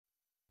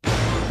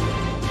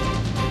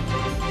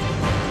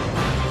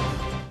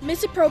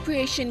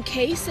Misappropriation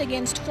case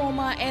against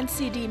former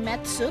NCD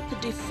Metsup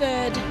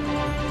deferred.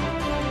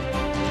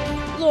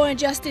 Law and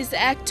Justice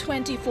Act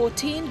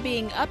 2014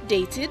 being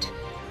updated.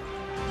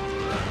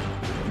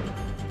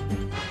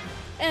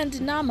 And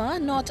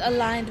Namah not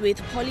aligned with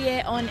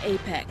Polye on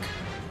APEC.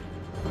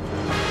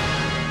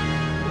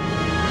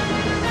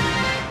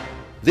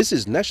 This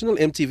is National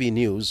EMTV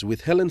News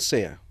with Helen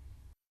Sayer.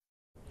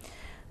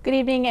 Good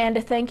evening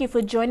and thank you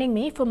for joining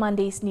me for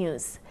Monday's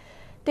news.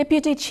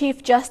 Deputy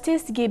Chief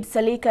Justice Gibbs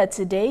Salika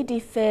today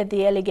deferred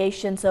the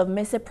allegations of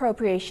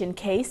misappropriation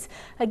case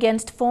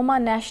against former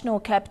National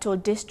Capital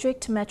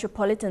District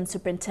Metropolitan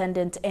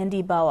Superintendent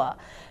Andy Bauer.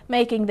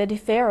 Making the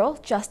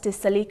deferral, Justice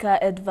Salika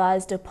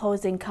advised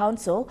opposing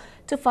counsel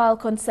to file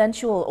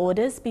consensual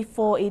orders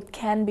before it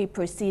can be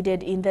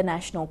proceeded in the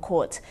National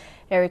Court.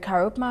 Eric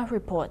Harupma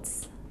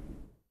reports.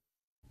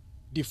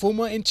 The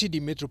former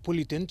NCD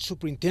Metropolitan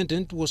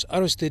Superintendent was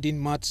arrested in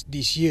March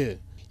this year.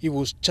 He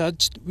was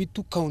charged with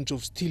 2 counts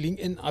of stealing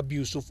and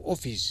abuse of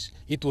office.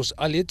 It was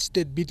alleged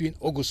that between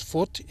August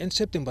 4th and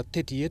September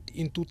 30th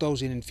in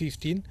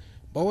 2015,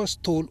 Bauer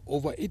stole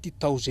over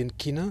 80,000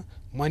 kina,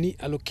 money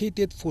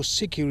allocated for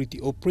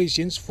security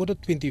operations for the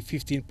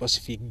 2015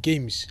 Pacific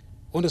Games.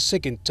 On the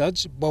second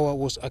charge, Bauer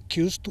was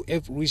accused to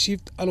have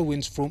received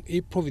allowance from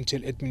a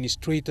provincial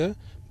administrator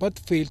but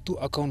failed to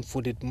account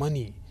for that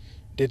money.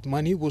 That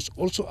money was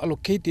also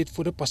allocated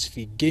for the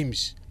Pacific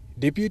Games.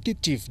 Deputy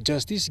Chief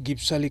Justice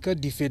Gibbs Salika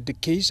deferred the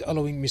case,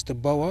 allowing Mr.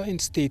 Bauer and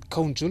state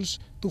councils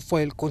to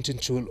file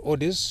consensual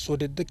orders so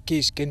that the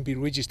case can be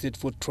registered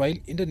for trial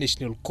in the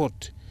National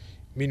Court.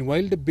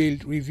 Meanwhile, the bail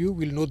review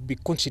will not be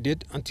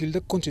considered until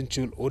the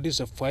consensual orders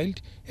are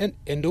filed and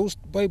endorsed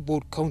by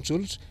both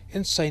councils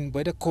and signed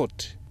by the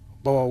court.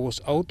 Bauer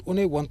was out on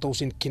a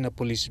 1,000 kina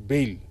police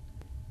bail.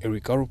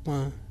 Eric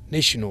Harupma,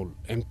 National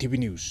EMTV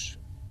News.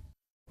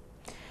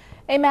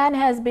 A man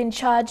has been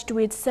charged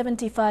with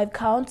 75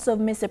 counts of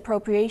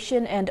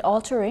misappropriation and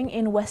altering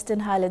in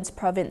Western Highlands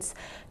Province.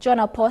 John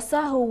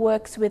Aposa, who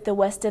works with the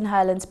Western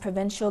Highlands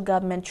Provincial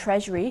Government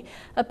Treasury,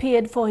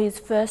 appeared for his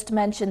first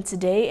mention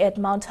today at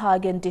Mount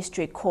Hagen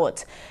District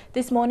Court.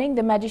 This morning,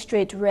 the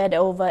magistrate read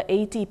over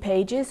 80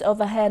 pages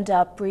of a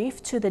handout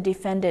brief to the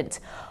defendant.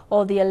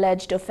 All the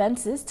alleged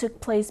offences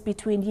took place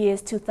between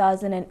years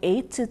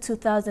 2008 to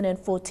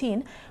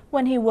 2014,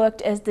 when he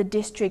worked as the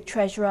District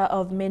Treasurer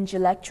of Minj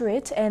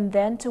Electorate and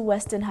then to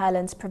Western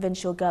Highlands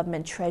Provincial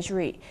Government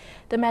Treasury.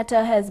 The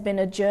matter has been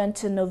adjourned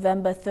to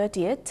November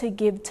 30th to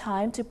give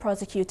time to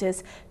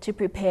prosecutors to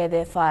prepare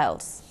their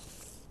files.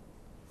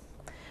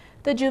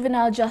 The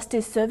Juvenile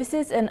Justice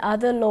Services and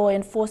other law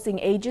enforcing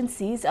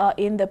agencies are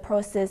in the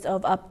process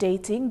of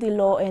updating the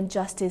Law and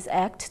Justice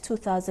Act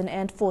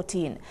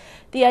 2014.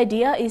 The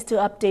idea is to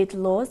update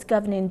laws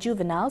governing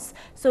juveniles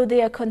so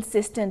they are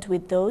consistent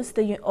with those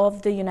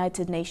of the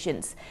United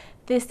Nations.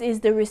 This is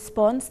the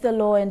response the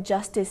law and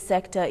justice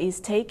sector is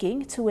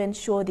taking to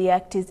ensure the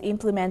act is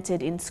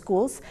implemented in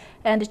schools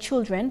and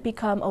children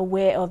become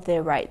aware of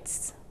their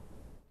rights.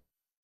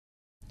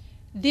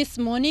 This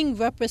morning,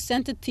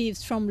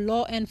 representatives from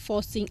law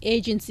enforcing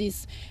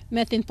agencies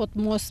met in Port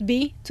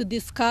Moresby to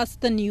discuss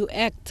the new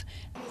act.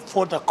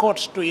 For the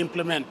courts to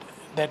implement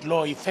that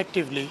law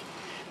effectively,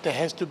 there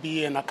has to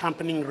be an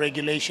accompanying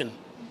regulation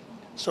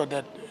so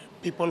that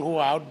people who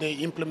are out there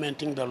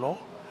implementing the law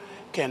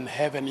can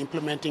have an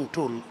implementing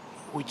tool,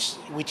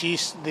 which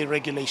is the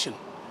regulation.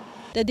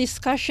 The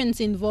discussions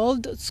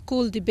involved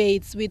school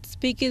debates with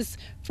speakers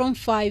from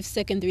 5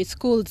 secondary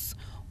schools.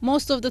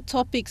 Most of the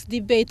topics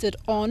debated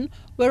on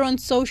were on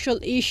social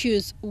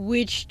issues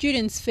which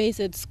students face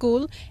at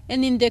school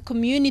and in their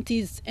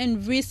communities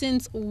and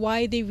reasons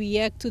why they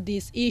react to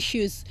these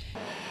issues.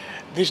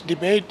 This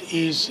debate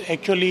is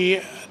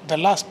actually the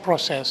last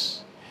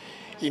process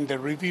in the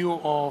review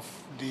of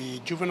the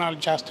juvenile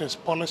justice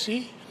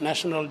policy,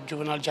 National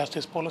Juvenile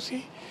Justice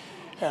Policy,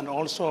 and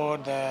also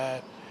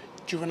the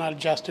juvenile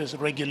justice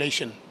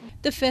regulation.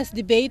 The first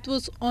debate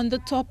was on the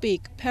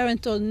topic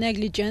parental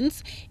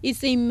negligence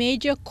is a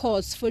major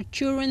cause for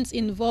children's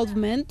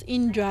involvement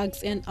in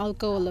drugs and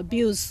alcohol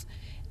abuse.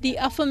 The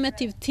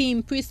affirmative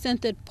team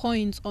presented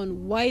points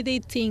on why they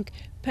think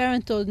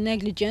parental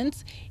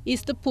negligence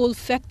is the pull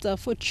factor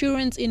for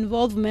children's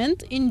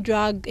involvement in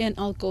drug and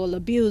alcohol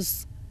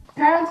abuse.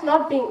 Parents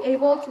not being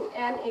able to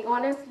earn an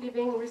honest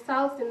living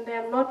results in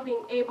them not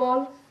being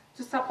able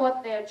to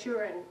support their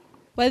children.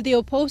 While the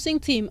opposing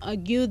team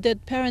argued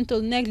that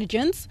parental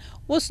negligence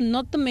was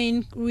not the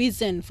main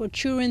reason for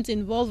children's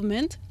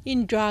involvement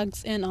in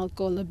drugs and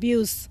alcohol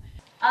abuse.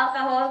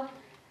 Alcohol,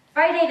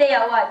 Friday they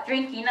are what?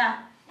 Drinking,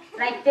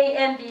 like they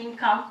earn the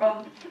income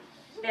from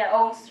their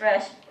own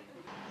stress.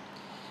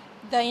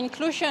 The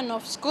inclusion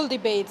of school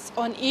debates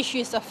on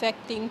issues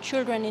affecting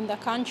children in the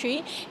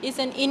country is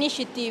an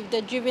initiative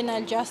the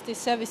Juvenile Justice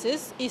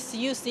Services is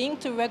using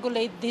to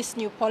regulate this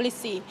new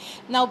policy.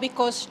 Now,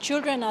 because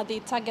children are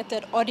the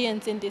targeted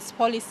audience in this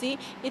policy,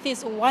 it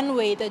is one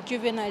way that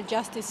Juvenile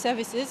Justice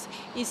Services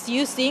is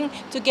using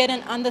to get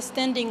an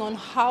understanding on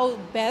how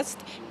best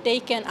they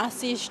can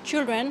assist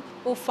children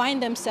who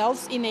find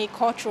themselves in a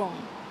courtroom.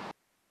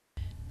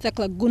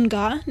 Thekla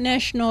Gunga,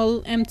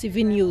 National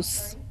EMTV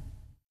News.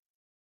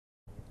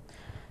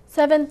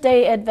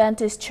 Seventh-day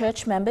Adventist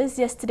church members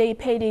yesterday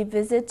paid a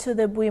visit to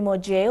the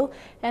Buimo jail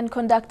and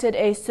conducted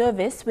a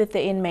service with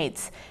the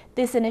inmates.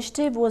 This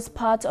initiative was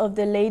part of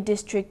the Lay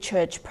District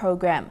Church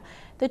program.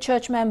 The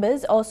church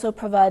members also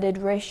provided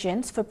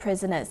rations for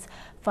prisoners.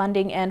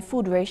 Funding and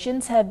food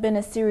rations have been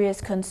a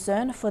serious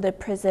concern for the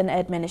prison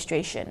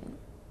administration.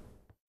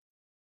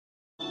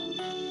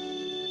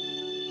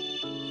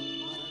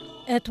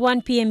 At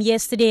 1 p.m.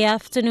 yesterday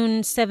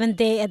afternoon,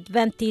 Seventh-day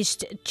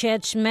Adventist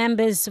church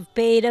members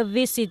paid a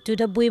visit to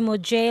the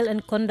Buimo jail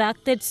and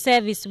conducted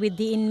service with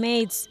the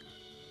inmates.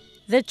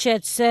 The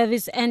church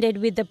service ended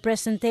with the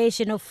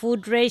presentation of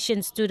food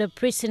rations to the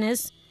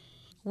prisoners,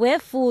 where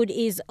food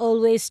is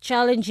always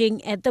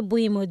challenging at the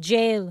Buimo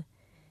jail.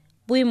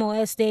 Buimo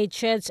SDA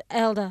Church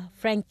elder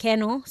Frank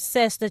Keno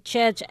says the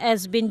church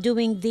has been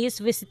doing this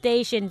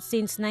visitation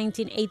since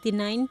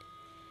 1989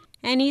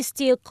 and is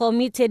still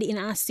committed in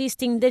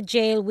assisting the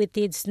jail with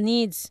its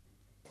needs.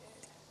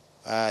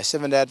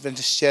 Seventh-day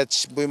Adventist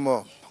Church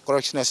Buimo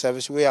Correctional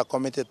Service, we are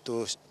committed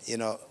to,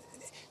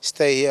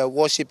 stay here,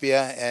 worship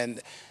here,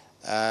 and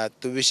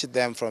to visit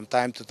them from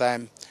time to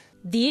time.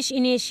 This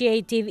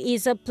initiative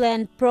is a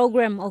planned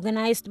program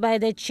organized by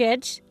the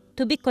church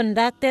to be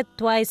conducted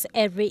twice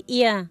every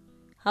year.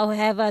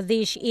 However,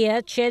 this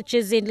year,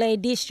 churches in Lay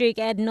District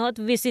had not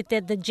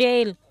visited the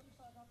jail.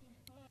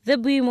 The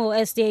Buimo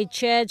SDA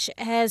Church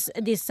has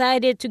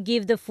decided to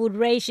give the food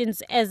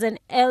rations as an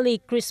early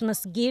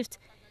Christmas gift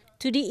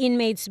to the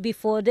inmates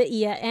before the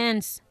year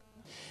ends.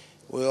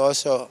 We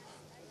also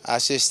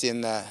assist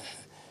in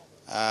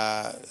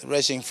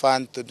raising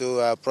funds to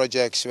do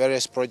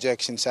various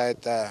projects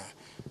inside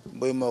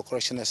Buimo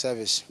Correctional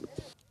Service.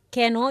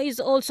 Keno is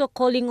also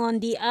calling on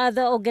the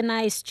other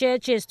organized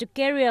churches to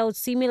carry out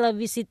similar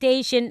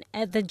visitation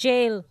at the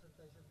jail,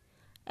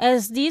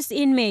 as these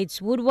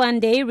inmates would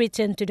one day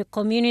return to the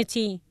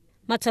community.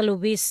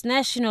 Matalubis,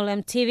 National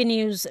EMTV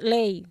News,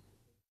 Lay.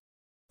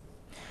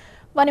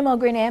 Vanimo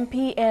Green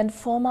MP and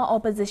former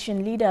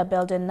opposition leader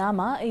Belden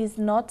Namah is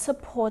not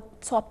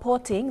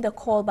supporting the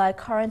call by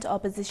current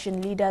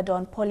opposition leader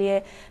Don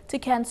Polye to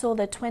cancel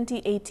the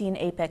 2018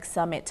 APEC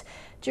summit.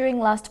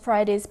 During last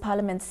Friday's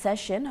parliament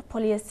session,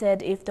 Polye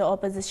said if the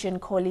opposition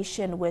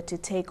coalition were to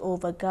take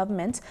over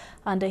government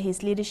under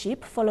his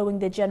leadership following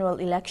the general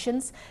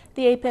elections,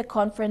 the APEC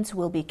conference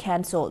will be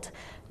cancelled.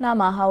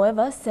 Namah,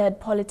 however, said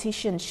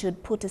politicians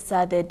should put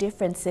aside their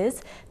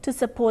differences to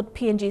support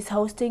PNG's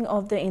hosting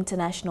of the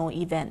international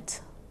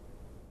event.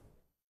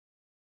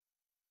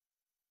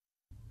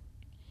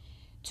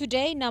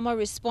 Today, Namah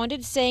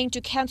responded saying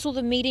to cancel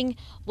the meeting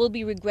will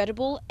be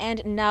regrettable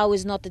and now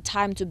is not the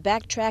time to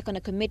backtrack on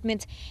a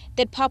commitment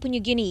that Papua New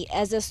Guinea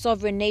as a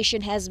sovereign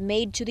nation has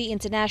made to the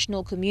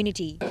international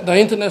community. The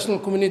international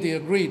community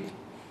agreed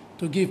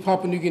to give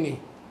Papua New Guinea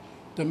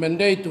the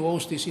mandate to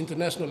host this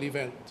international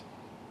event.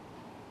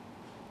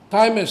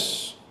 Time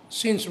has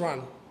since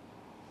run,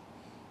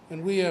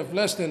 and we have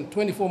less than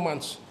 24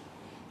 months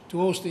to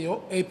host the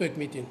APEC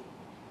meeting.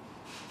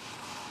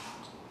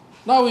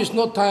 Now is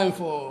not time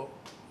for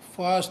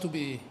us to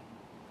be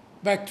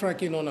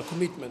backtracking on a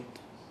commitment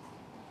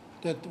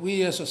that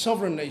we as a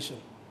sovereign nation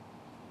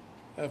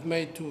have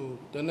made to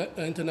the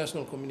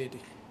international community.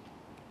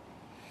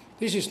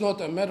 This is not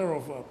a matter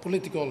of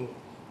political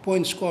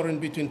point scoring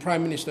between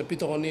Prime Minister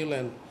Peter O'Neill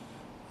and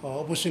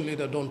opposition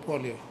leader Don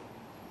Polye.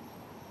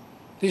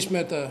 This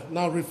matter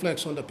now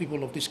reflects on the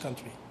people of this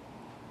country,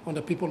 on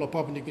the people of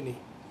Papua New Guinea,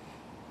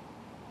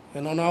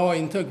 and on our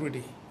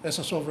integrity as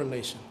a sovereign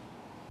nation.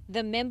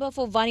 The member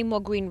for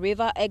Vanimo Green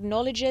River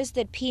acknowledges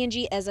that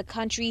PNG as a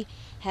country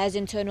has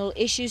internal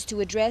issues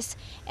to address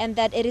and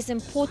that it is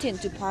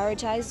important to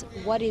prioritize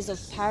what is of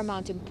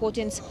paramount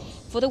importance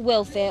for the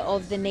welfare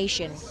of the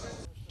nation.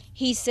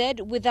 He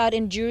said without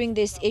enduring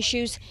these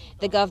issues,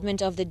 the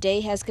government of the day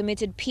has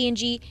committed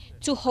PNG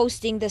to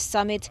hosting the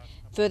summit,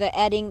 further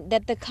adding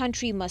that the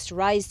country must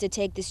rise to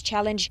take this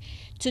challenge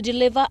to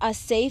deliver a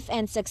safe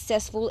and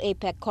successful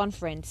APEC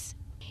conference.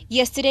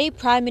 Yesterday,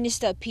 Prime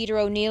Minister Peter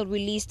O'Neill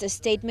released a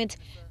statement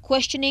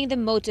questioning the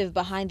motive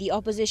behind the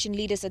opposition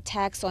leaders'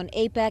 attacks on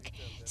APEC,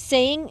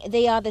 saying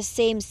they are the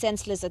same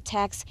senseless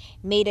attacks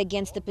made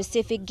against the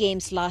Pacific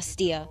Games last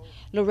year.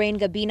 Lorraine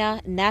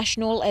Gabina,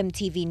 National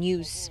EMTV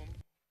News.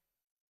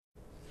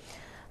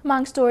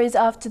 Among stories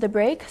after the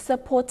break,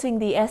 supporting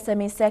the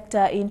SME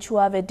sector in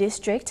Chuave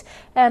District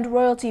and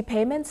royalty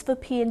payments for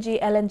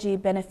PNG LNG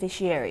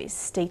beneficiaries.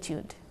 Stay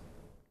tuned.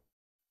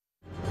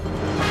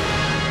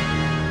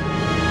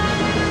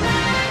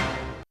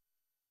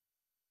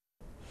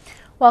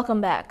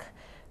 Welcome back.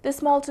 The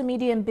small to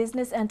medium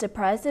business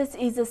enterprises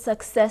is a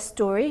success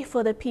story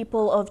for the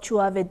people of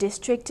Chuave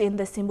district in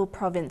the Simbu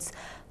province.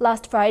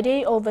 Last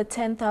Friday, over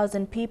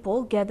 10,000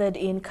 people gathered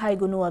in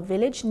Kaigunua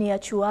village near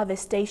Chuave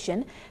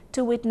station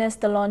to witness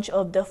the launch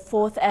of the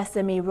 4th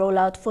SME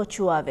rollout for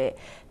Chuave.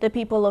 The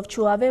people of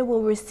Chuave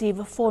will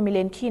receive 4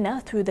 million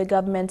kina through the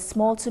government's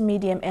Small to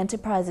Medium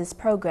Enterprises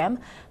program,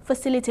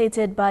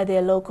 facilitated by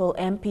their local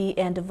MP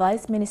and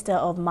Vice Minister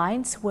of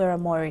Mines,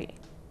 Weramori.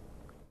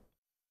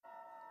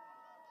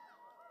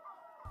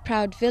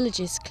 Proud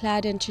villagers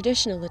clad in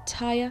traditional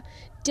attire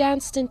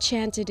danced and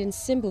chanted in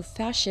Simbu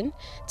fashion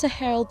to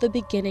herald the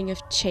beginning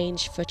of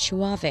change for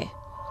Chuave.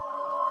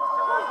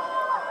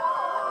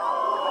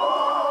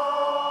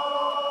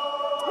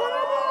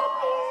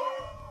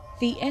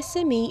 The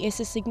SME is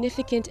a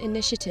significant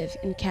initiative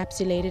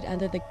encapsulated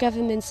under the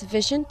government's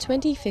Vision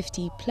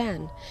 2050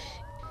 plan.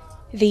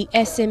 The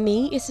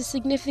SME is a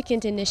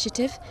significant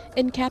initiative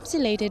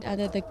encapsulated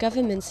under the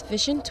government's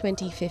Vision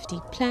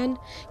 2050 plan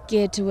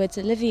geared towards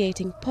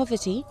alleviating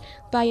poverty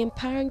by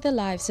empowering the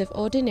lives of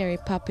ordinary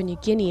Papua New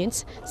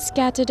Guineans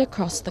scattered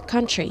across the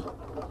country.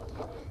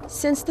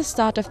 Since the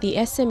start of the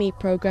SME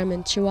program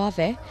in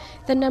Chuave,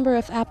 the number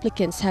of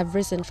applicants have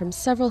risen from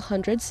several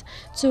hundreds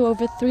to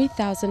over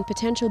 3,000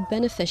 potential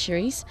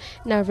beneficiaries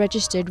now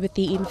registered with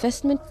the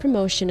Investment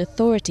Promotion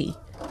Authority.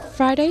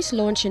 Friday's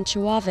launch in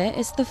Chuave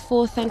is the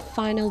 4th and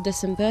final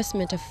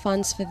disbursement of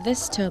funds for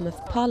this term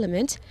of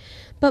Parliament,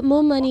 but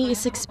more money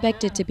is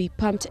expected to be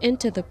pumped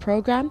into the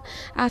program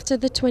after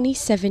the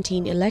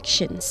 2017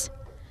 elections.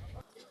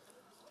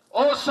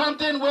 Or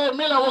something where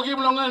Mila will give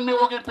long and me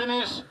will give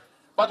finish,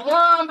 but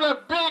one the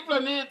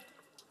big need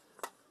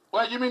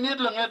where you need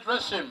long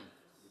address him.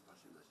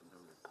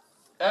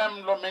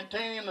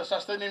 Maintaining the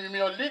sustaining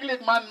me legally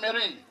man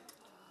Mary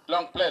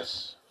long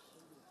place.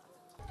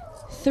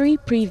 3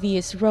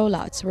 previous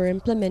rollouts were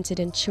implemented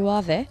in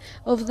Chuave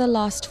over the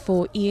last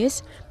 4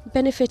 years,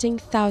 benefiting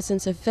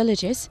thousands of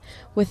villagers,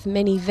 with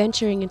many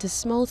venturing into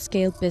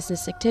small-scale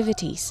business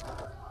activities.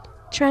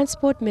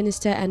 Transport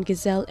Minister and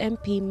Gazelle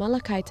MP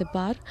Malakai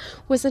Tabar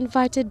was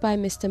invited by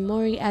Mr.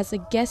 Mori as a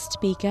guest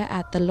speaker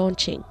at the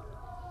launching.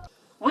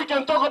 We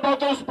can talk about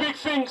those big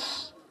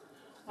things.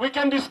 We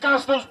can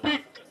discuss those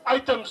big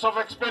items of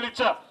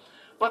expenditure.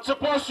 But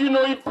suppose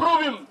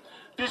improving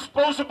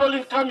disposable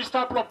income is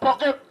start from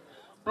pocket,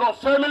 from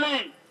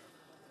family,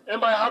 and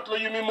by heart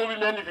you mean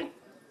moving anything.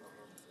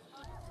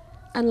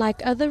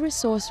 Unlike other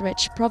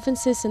resource-rich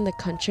provinces in the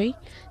country,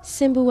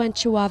 Simbu and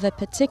Chuave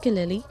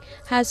particularly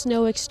has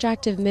no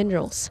extractive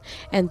minerals,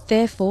 and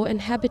therefore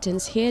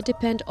inhabitants here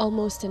depend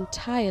almost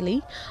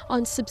entirely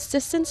on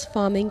subsistence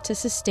farming to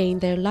sustain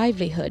their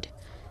livelihood.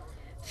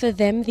 For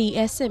them, the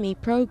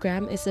SME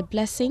program is a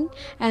blessing,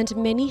 and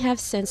many have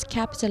since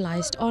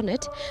capitalized on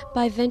it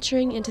by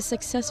venturing into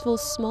successful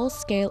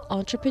small-scale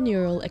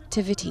entrepreneurial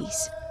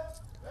activities.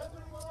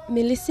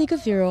 Melissa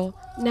Gaviro,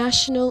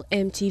 National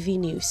EMTV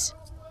News.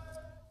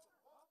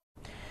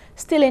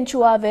 Still in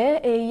Chuave,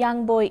 a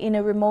young boy in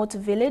a remote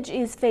village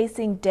is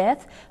facing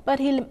death, but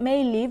he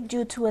may live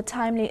due to a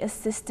timely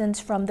assistance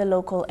from the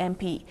local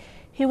MP.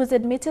 He was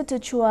admitted to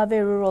Chuave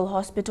Rural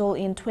Hospital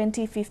in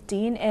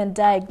 2015 and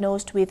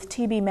diagnosed with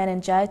TB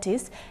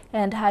meningitis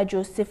and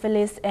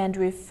hydrocephalus and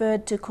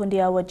referred to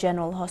Kundiawa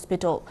General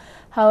Hospital.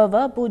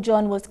 However,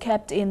 Bujon was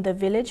kept in the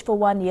village for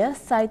 1 year,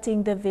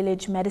 citing the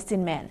village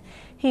medicine man.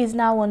 He is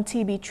now on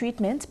TB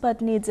treatment but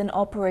needs an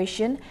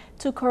operation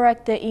to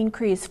correct the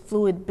increased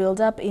fluid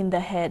buildup in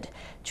the head.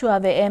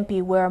 Chuave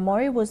MP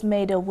Weramori was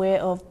made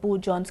aware of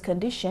Bujon's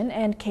condition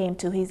and came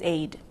to his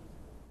aid.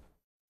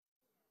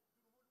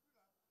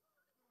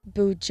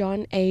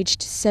 Bujon,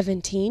 aged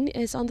 17,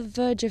 is on the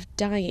verge of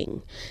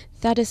dying.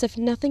 That is, if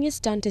nothing is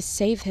done to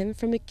save him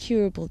from a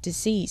curable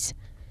disease.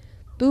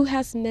 Bu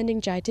has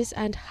meningitis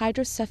and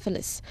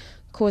hydrocephalus,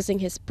 causing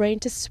his brain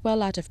to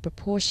swell out of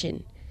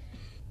proportion.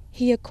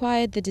 He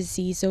acquired the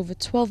disease over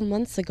 12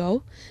 months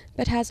ago,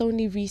 but has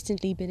only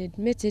recently been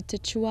admitted to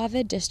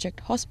Chuave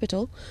District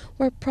Hospital,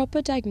 where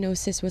proper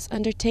diagnosis was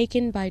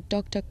undertaken by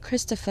Dr.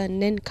 Christopher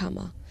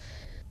Ninkama.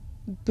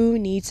 Bu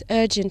needs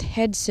urgent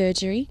head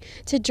surgery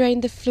to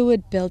drain the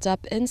fluid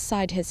buildup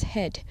inside his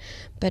head,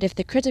 but if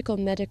the critical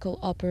medical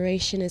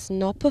operation is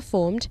not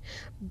performed,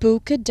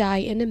 Bu could die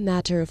in a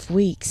matter of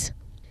weeks.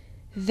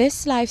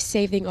 This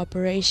life-saving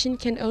operation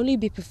can only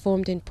be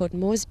performed in Port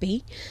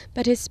Moresby,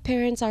 but his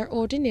parents are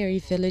ordinary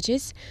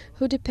villagers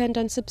who depend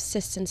on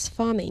subsistence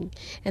farming,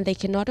 and they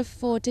cannot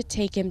afford to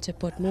take him to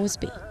Port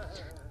Moresby.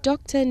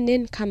 Dr.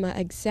 Ninkama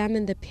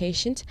examined the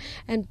patient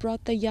and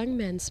brought the young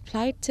man's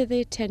plight to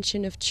the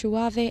attention of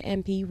Chuave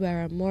MP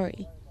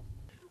Weramori.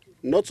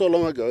 Not so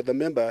long ago, the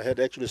member had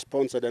actually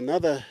sponsored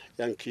another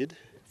young kid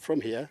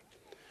from here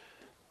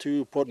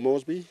to Port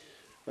Moresby,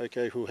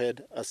 who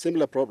had a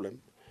similar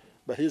problem,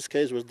 but his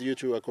case was due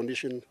to a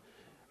condition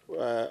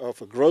of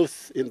a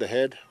growth in the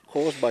head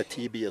caused by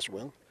TB as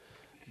well,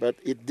 but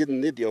it didn't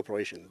need the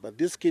operation. But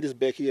this kid is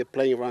back here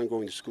playing around,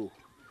 going to school.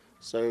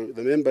 So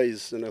the member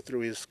is,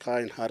 through his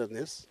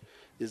kind-heartedness,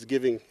 is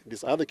giving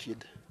this other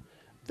kid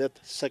that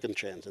second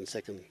chance and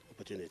second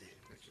opportunity.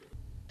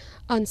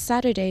 On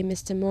Saturday,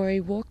 Mr. Mori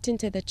walked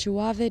into the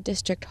Chuave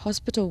District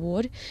Hospital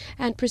ward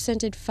and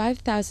presented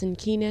 5,000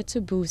 kina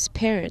to Bu's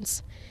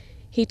parents.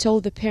 He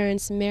told the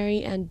parents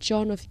Mary and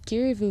John of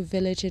Girivu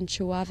village in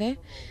Chuave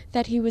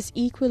that he was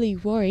equally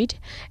worried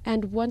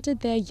and wanted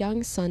their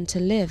young son to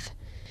live.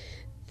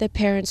 The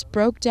parents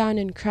broke down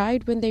and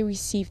cried when they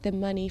received the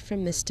money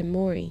from Mr.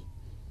 Mori.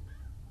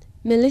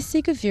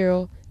 Melissa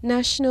Gaviro,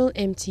 National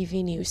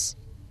MTV News.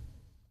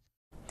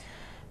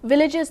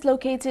 Villages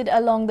located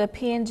along the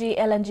PNG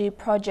LNG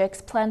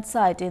project's plant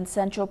site in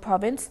Central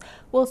Province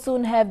will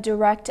soon have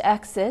direct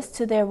access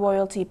to their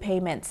royalty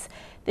payments.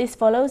 This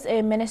follows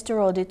a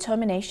ministerial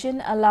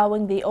determination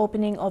allowing the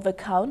opening of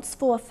accounts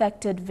for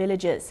affected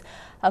villages.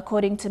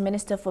 According to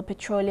Minister for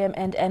Petroleum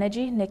and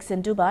Energy,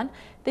 Nixon Duban,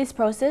 this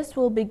process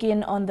will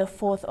begin on the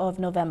 4th of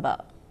November.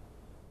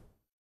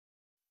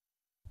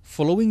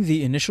 Following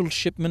the initial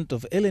shipment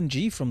of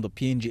LNG from the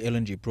PNG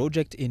LNG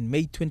project in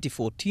May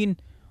 2014,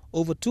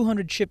 over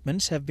 200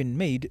 shipments have been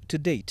made to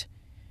date.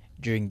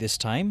 During this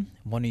time,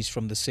 monies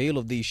from the sale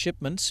of these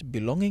shipments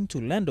belonging to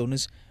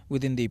landowners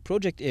within the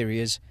project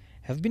areas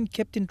have been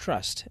kept in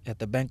trust at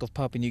the Bank of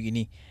Papua New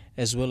Guinea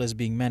as well as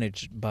being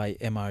managed by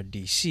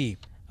MRDC.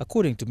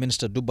 According to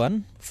Minister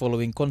Duban,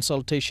 following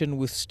consultation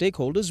with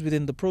stakeholders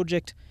within the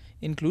project,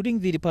 including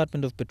the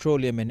Department of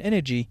Petroleum and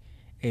Energy,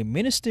 a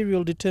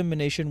ministerial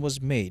determination was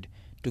made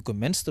to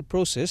commence the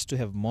process to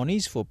have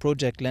monies for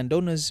project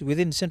landowners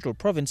within Central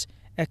Province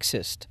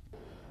accessed.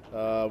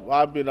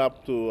 I've been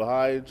up to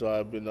Hides,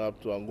 I've been up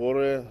to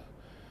Angore,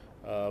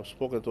 I've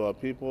spoken to our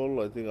people.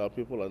 I think our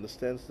people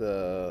understand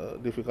the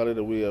difficulty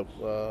that we have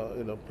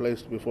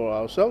placed before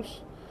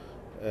ourselves.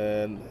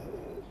 And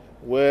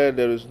where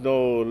there is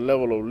no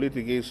level of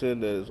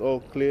litigation that is all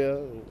clear,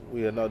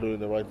 we are now doing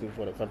the right thing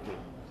for the country.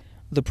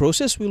 The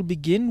process will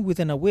begin with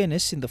an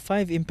awareness in the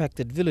 5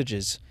 impacted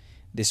villages.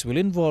 This will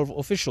involve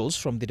officials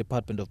from the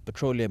Department of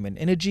Petroleum and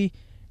Energy,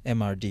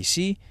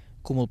 MRDC,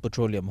 Kumul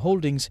Petroleum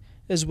Holdings,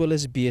 as well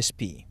as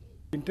BSP.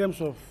 In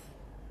terms of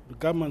the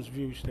government's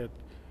view is that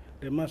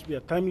there must be a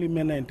timely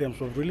manner in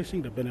terms of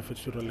releasing the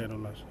benefits to the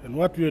landowners. And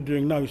what we are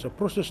doing now is a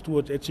process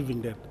towards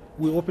achieving that.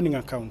 We're opening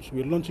accounts.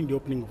 We're launching the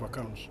opening of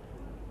accounts.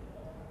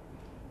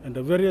 And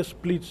the various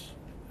splits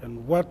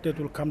and what that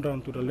will come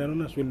down to the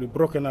landowners will be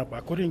broken up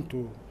according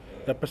to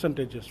the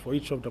percentages for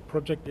each of the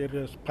project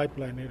areas,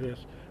 pipeline areas,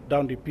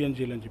 down the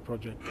PNG LNG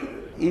project.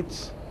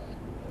 It's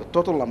the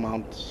total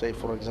amount, say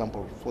for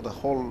example, for the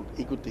whole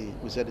equity,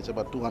 we said it's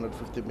about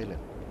 250 million.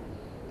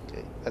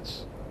 Okay,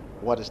 that's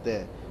what is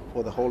there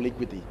for the whole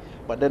equity.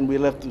 But then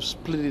we'll have to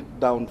split it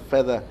down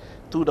further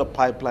to the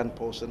pipeline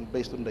portion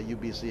based on the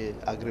UBC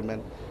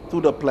agreement,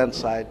 to the plant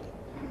side,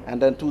 and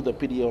then to the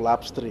PDO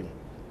upstream.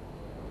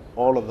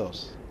 All of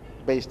those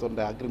based on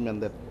the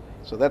agreement that,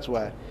 so that's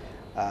why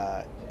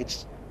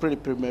it's pretty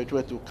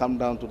premature to come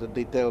down to the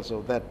details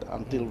of that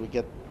until we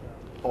get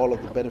all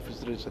of the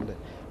beneficiaries and the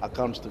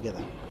accounts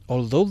together.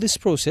 Although this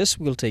process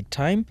will take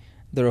time,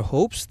 there are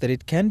hopes that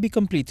it can be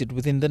completed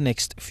within the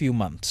next few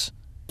months.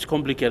 It's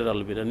complicated a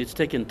little bit and it's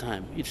taken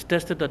time. It's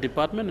tested the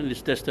department and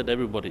it's tested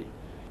everybody.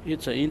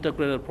 It's an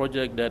integrated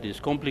project that is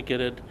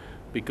complicated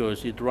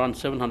because it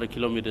runs 700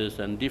 kilometers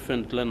and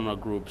different landowner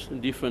groups,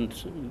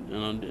 different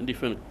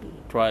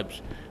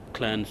tribes,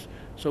 clans.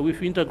 So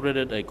we've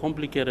integrated a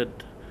complicated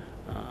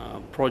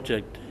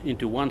project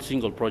into one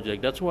single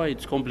project. That's why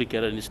it's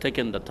complicated and it's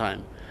taken the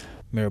time.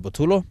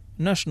 Mirabotulo,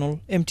 National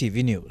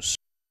MTV News.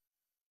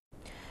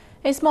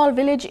 A small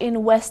village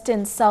in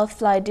Western South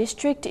Fly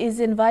District is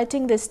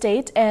inviting the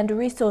state and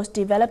resource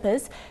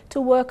developers to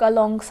work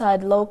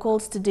alongside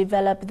locals to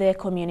develop their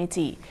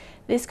community.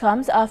 This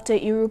comes after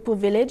Irupu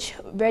Village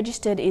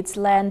registered its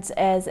lands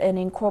as an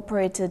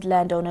incorporated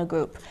landowner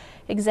group.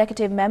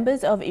 Executive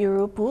members of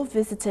Irupu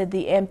visited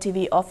the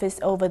MTV office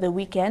over the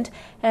weekend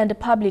and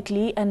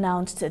publicly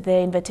announced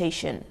their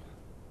invitation.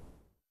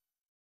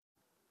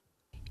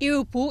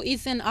 Irupu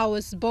is an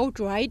hour's boat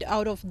ride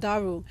out of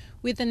Daru,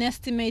 with an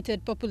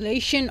estimated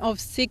population of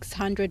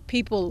 600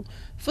 people.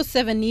 For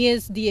 7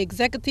 years, the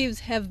executives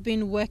have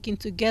been working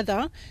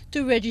together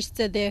to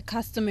register their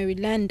customary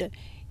land.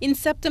 In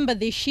September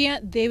this year,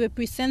 they were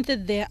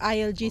presented their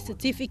ILG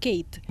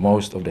certificate.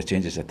 Most of the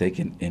changes are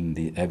taken in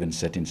the urban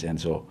settings, and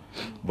so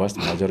vast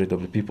majority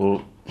of the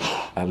people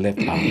are left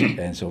out.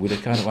 And so with a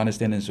kind of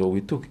understanding, so we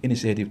took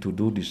initiative to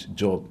do this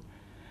job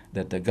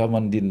that the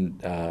government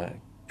didn't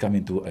come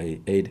into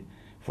aid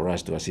for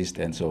us to assist.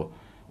 And so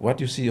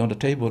what you see on the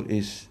table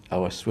is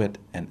our sweat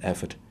and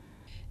effort.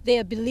 They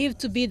are believed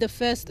to be the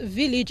first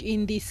village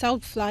in the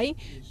South Fly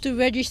to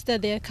register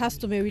their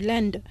customary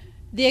land.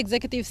 The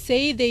executives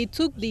say they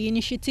took the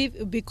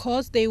initiative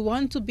because they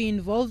want to be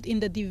involved in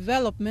the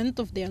development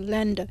of their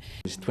land.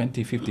 It's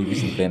 2050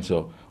 vision plan,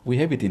 so we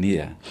have it in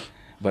here.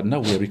 But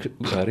now we are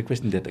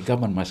requesting that the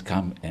government must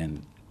come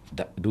and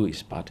do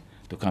its part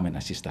to come and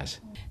assist us.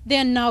 They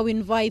are now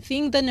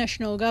inviting the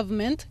national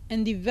government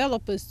and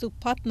developers to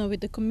partner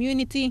with the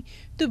community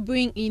to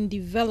bring in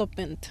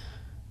development.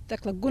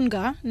 Takla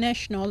Gunga,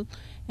 National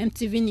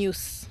MTV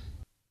News.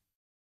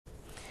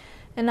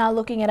 And now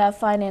looking at our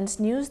finance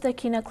news, the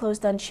kina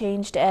closed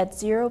unchanged at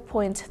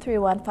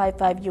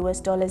 $0.3155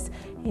 US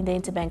in the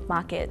interbank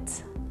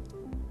market.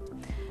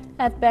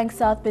 At Bank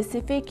South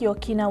Pacific, your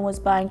kina was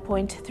buying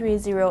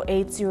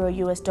 $0.3080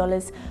 US,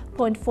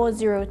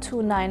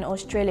 $0.4029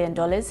 Australian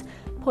dollars,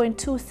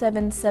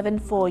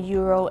 $0.2774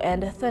 euro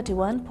and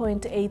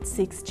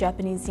 31.86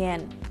 Japanese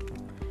yen.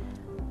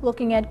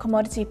 Looking at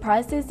commodity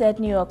prices at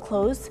New York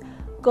close,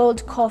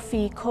 gold,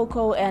 coffee,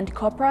 cocoa and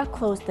copra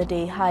closed the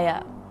day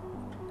higher.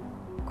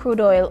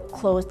 Crude oil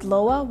closed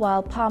lower,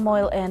 while palm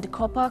oil and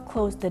copper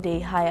closed the day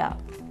higher.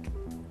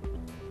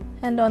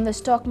 And on the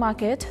stock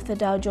market, the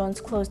Dow Jones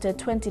closed at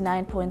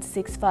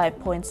 29.65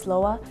 points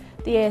lower.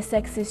 The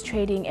ASX is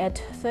trading at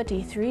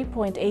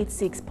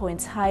 33.86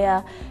 points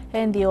higher,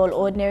 and the All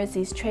Ordinaries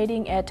is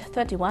trading at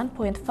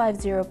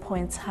 31.50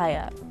 points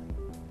higher.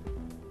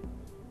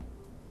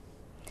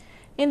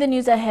 In the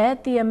news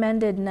ahead, the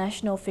amended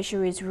National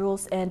Fisheries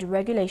Rules and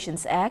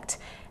Regulations Act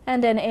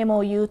and an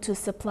MOU to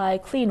supply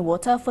clean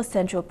water for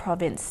Central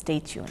Province. Stay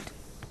tuned.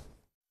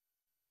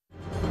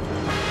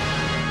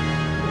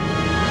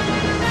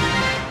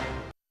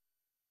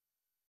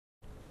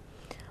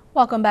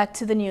 Welcome back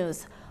to the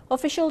news.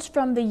 Officials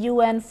from the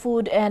UN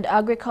Food and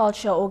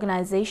Agriculture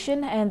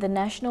Organization and the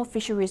National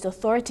Fisheries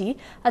Authority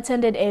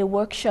attended a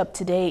workshop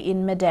today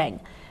in Madang.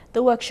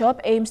 The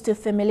workshop aims to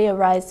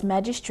familiarize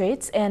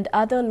magistrates and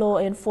other law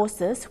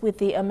enforcers with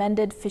the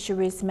amended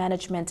Fisheries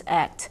Management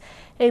Act.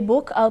 A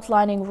book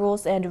outlining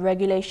rules and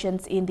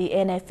regulations in the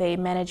NFA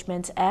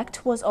Management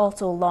Act was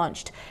also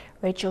launched.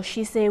 Rachel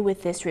Shise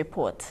with this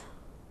report.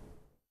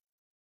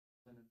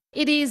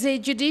 It is a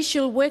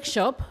judicial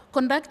workshop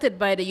conducted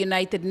by the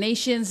United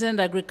Nations and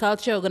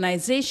Agriculture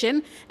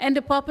Organization and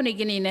the Papua New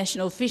Guinea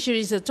National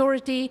Fisheries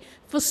Authority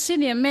for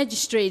senior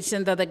magistrates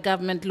and other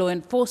government law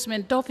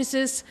enforcement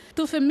officers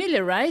to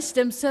familiarize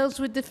themselves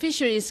with the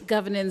fisheries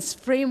governance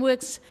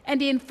frameworks and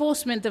the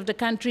enforcement of the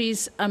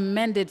country's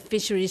amended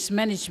Fisheries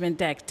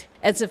Management Act.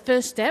 As a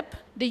first step,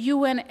 the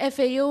UN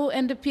FAO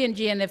and the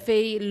PNG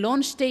NFA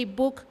launched a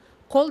book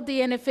called the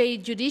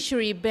NFA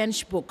Judiciary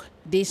Bench Book.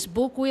 This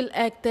book will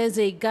act as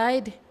a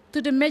guide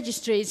to the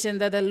magistrates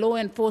and other law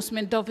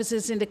enforcement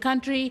officers in the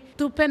country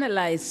to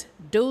penalize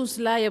those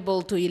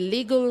liable to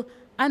illegal,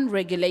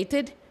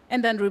 unregulated,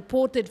 and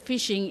unreported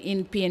fishing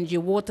in PNG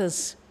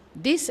waters.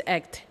 This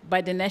act by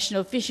the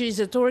National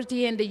Fisheries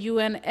Authority and the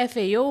UN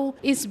FAO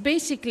is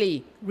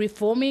basically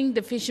reforming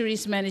the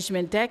Fisheries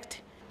Management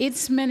Act,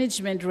 its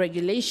management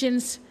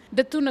regulations,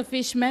 the tuna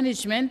fish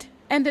management,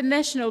 and the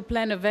National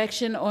Plan of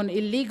Action on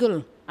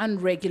Illegal,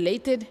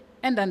 Unregulated,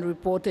 and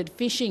Unreported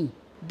Fishing.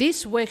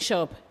 This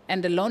workshop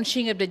and the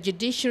launching of the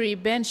Judiciary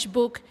Bench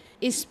Book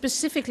is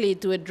specifically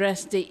to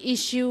address the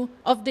issue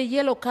of the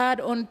yellow card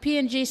on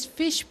PNG's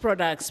fish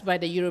products by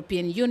the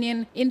European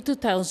Union in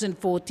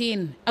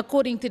 2014.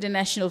 According to the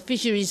National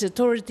Fisheries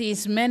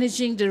Authority's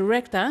Managing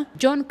Director,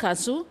 John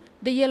Kasu,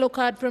 the yellow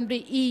card from the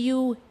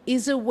EU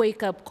is a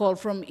wake-up call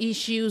from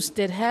issues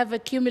that have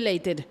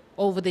accumulated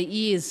over the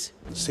years.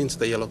 Since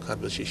the yellow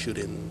card was issued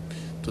in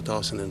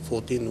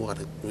 2014, what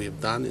we've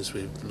done is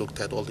we've looked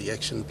at all the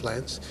action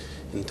plans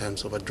in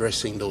terms of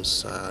addressing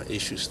those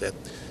issues that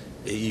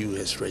the EU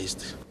has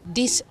raised.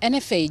 This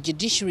NFA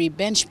Judiciary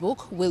Bench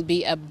Book will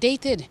be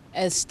updated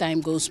as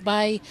time goes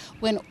by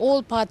when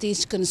all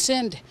parties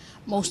concerned,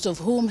 most of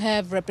whom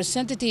have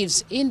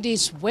representatives in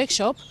this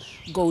workshop,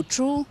 go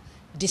through,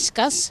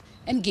 discuss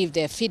and give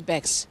their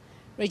feedbacks.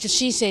 Rachel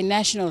Shise,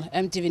 National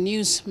EMTV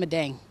News,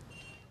 Madang.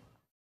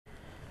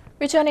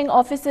 Returning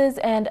officers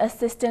and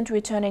assistant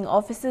returning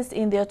officers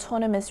in the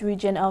autonomous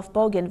region of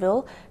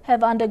Bougainville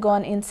have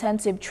undergone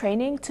intensive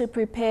training to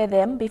prepare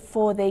them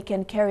before they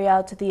can carry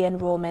out the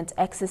enrollment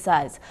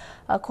exercise.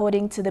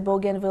 According to the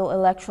Bougainville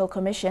Electoral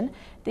Commission,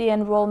 the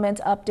enrollment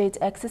update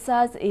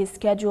exercise is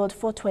scheduled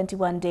for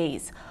 21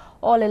 days.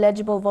 All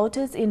eligible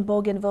voters in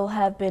Bougainville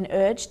have been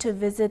urged to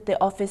visit the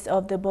office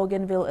of the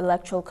Bougainville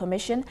Electoral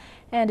Commission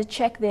and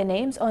check their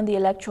names on the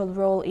electoral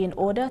roll in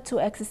order to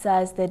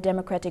exercise their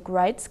democratic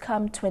rights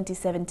come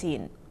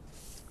 2017.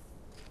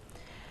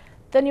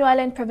 The New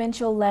Ireland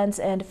Provincial Lands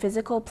and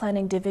Physical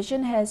Planning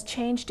Division has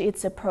changed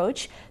its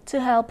approach to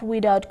help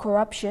weed out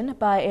corruption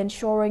by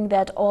ensuring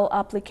that all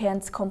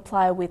applicants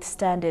comply with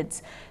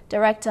standards.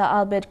 Director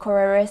Albert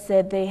Correre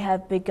said they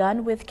have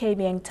begun with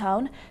Kavieng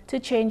Town to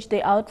change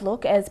the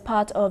outlook as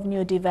part of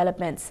new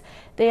developments.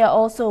 They are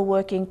also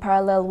working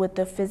parallel with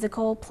the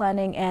physical,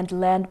 planning and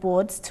land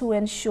boards to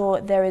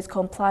ensure there is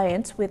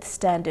compliance with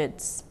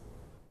standards.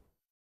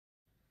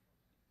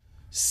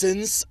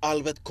 Since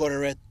Albert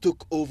Correre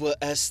took over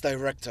as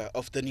director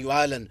of the New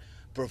Ireland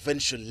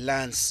Provincial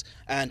Lands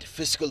and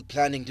Physical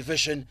Planning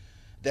Division,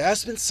 there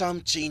has been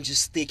some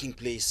changes taking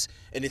place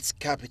in its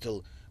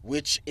capital,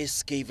 which is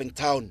Kavieng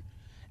Town.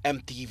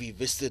 EMTV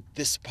visited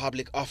this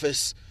public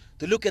office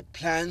to look at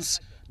plans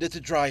that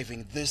are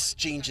driving these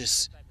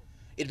changes.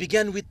 It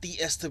began with the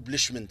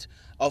establishment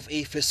of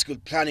a fiscal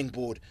planning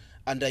board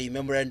under a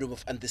memorandum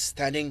of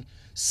understanding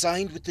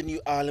signed with the New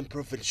Ireland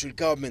Provincial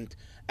Government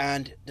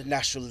and the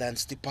National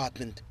Lands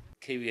Department.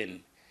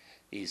 Kavieng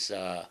is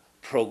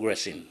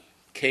progressing.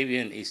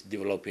 KVN is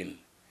developing.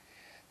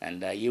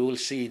 And you will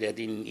see that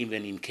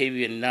even in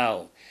KVN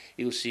now,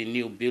 you'll see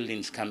new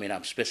buildings coming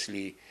up,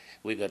 especially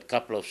we got a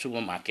couple of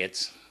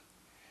supermarkets.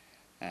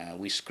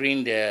 We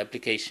screen their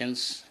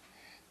applications,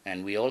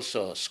 and we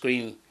also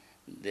screen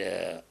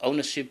the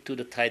ownership to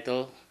the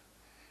title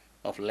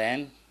of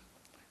land.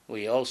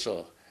 We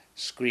also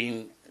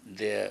screen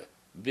their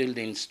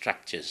building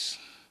structures.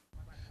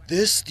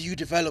 This new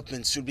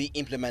development should be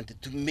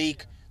implemented to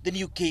make the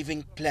new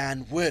caving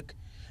plan work.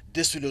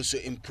 This will also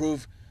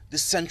improve the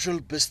central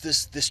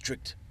business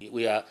district.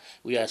 We are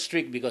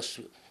strict because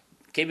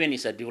KVN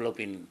is a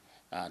developing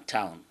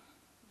town,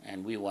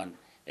 and we want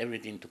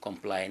everything to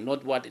comply,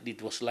 not what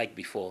it was like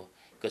before,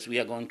 because we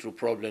are going through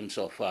problems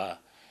of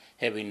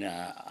having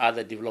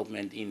other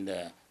development in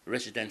the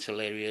residential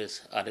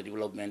areas, other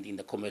development in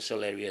the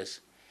commercial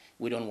areas.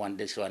 We don't want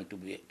this one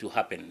to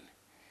happen.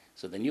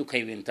 So the new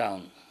KVN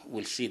town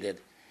will see that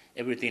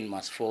everything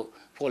must fall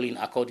in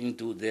according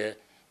to their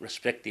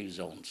respective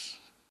zones.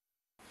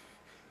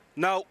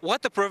 Now,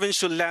 what the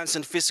Provincial Lands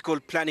and Physical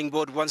Planning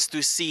Board wants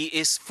to see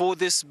is for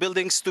these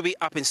buildings to be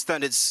up in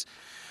standards.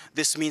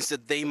 This means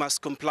that they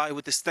must comply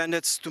with the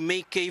standards to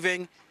make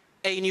caving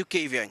a new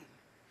caving.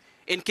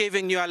 In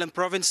Caving, New Island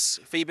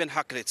Province, Fabian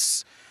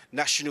Haklitz,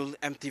 National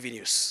EMTV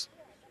News.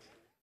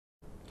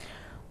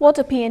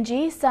 Water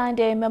PNG signed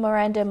a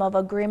memorandum of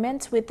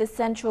agreement with the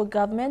central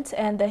government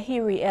and the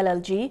HIRI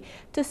LLG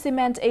to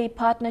cement a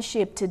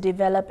partnership to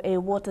develop a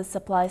water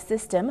supply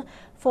system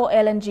for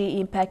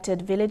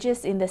LNG-impacted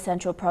villages in the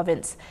central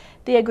province.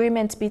 The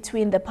agreement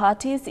between the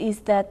parties is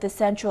that the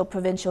central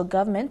provincial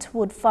government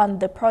would fund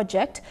the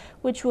project,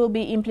 which will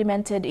be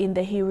implemented in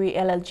the HIRI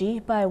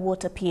LLG by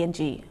Water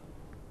PNG.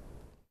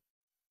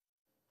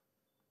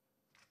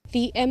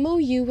 The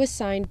MOU was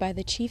signed by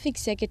the Chief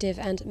Executive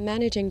and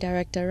Managing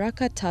Director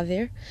Raka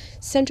Tavir,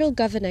 Central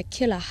Governor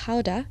Kila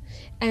Hauda,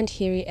 and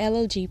HIRI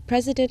LLG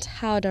President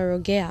Hauda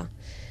Rogea.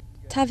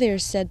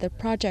 Tavir said the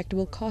project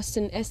will cost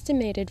an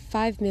estimated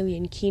 5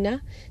 million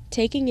kina,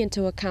 taking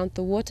into account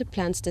the water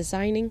plant's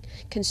designing,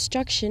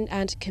 construction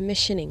and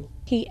commissioning.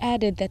 He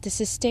added that to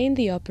sustain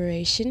the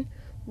operation,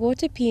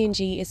 Water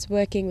PNG is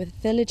working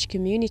with village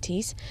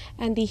communities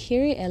and the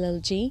HIRI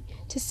LLG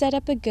to set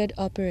up a good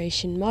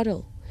operation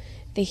model.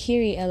 The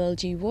HIRI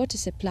LLG water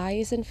supply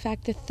is in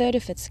fact the third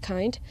of its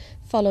kind,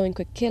 following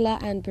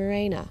Kwekila and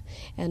Burena,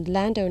 and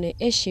landowner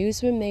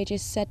issues were major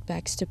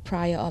setbacks to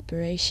prior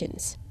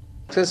operations.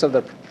 Success of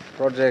the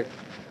project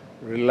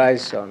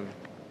relies on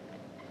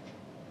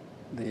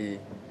the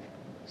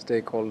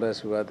stakeholders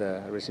who are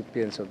the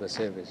recipients of the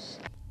service.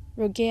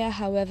 Rogea,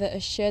 however,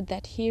 assured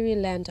that HIRI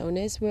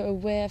landowners were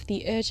aware of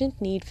the urgent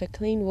need for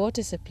clean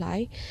water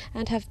supply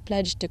and have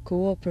pledged to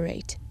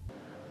cooperate.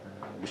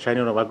 The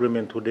signing of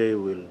agreement today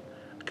will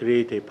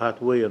create a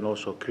pathway and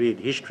also create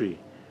history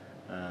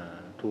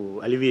to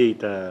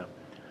alleviate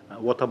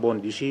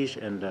waterborne disease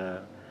and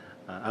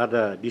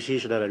other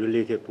diseases that are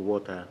related to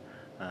water.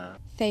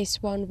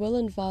 Phase 1 will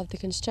involve the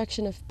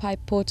construction of pipe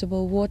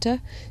portable water,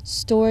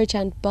 storage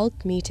and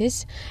bulk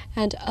meters,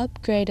 and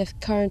upgrade of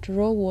current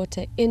raw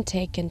water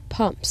intake and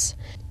pumps.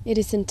 It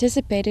is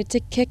anticipated to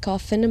kick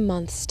off in a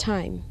month's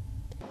time.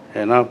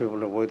 And now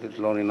people have waited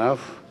long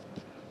enough.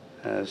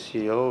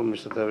 CEO,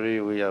 Mr.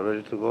 Tavri, we are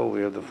ready to go.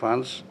 We have the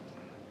funds,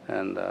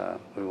 and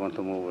we want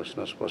to move as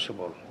soon as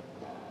possible.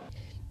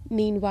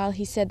 Meanwhile,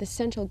 he said the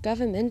central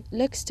government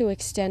looks to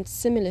extend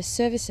similar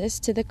services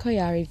to the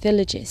Koyari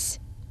villages.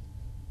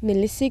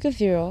 Milisi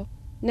Gaviro,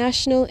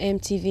 National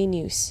EMTV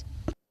News.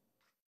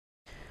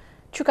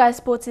 Chukai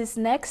Sports is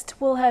next.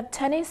 We'll have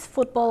tennis,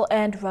 football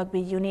and rugby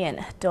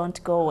union.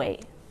 Don't go away.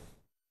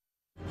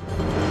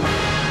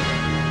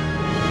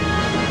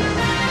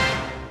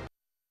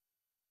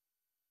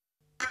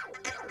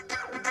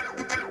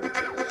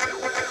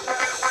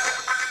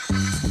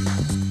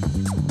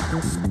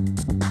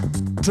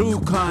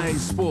 Chukai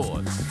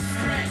Sports.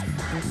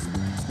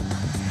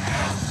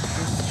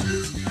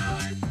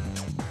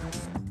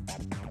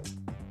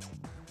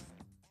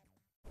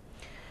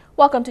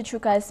 Welcome to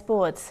Chukai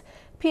Sports.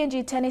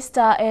 PNG tennis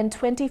star and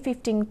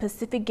 2015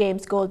 Pacific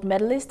Games gold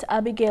medalist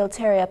Abigail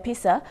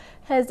Terry-Apisa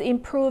has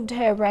improved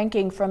her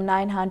ranking from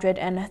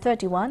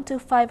 931 to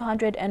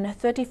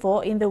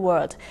 534 in the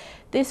world.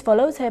 This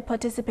follows her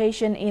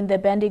participation in the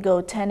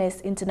Bendigo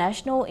Tennis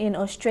International in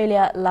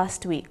Australia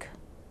last week.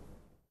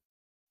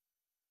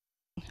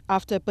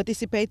 After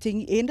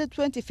participating in the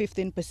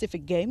 2015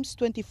 Pacific Games,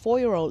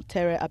 24-year-old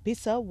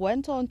Terry-Apisa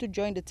went on to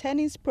join the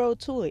Tennis Pro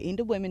Tour in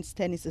the Women's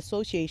Tennis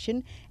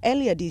Association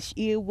earlier this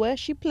year, where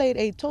she played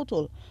a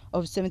total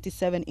of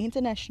 77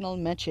 international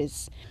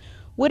matches.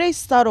 With a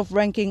start-off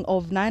ranking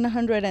of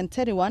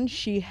 931,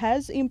 she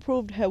has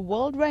improved her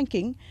world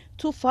ranking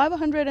to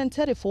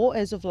 534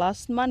 as of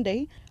last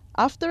Monday,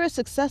 after a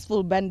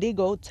successful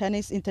Bendigo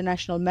tennis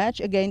international match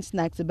against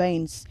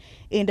Naxabanes.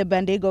 In the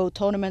Bendigo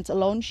tournament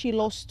alone, she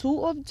lost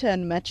 2 of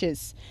 10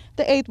 matches.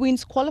 The 8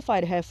 wins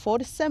qualified her for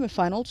the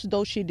semi-finals,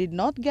 though she did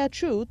not get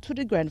through to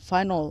the grand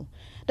final.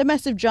 The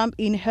massive jump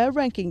in her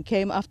ranking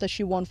came after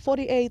she won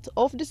 48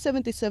 of the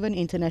 77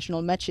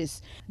 international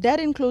matches. That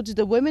includes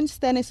the Women's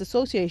Tennis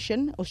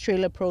Association,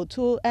 Australia Pro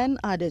Tour and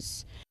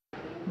others.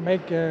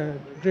 Make a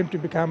dream to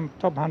become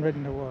top 100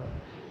 in the world.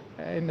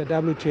 In the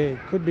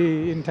WTA, could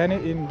be in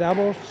tennis, in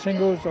doubles,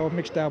 singles or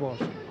mixed doubles,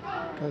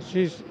 because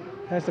she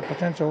has the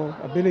potential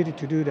ability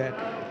to do that.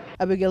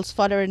 Abigail's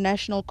father and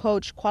national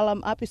coach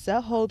Kwalam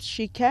Apisa hopes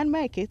she can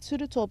make it to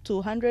the top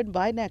 200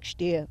 by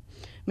next year.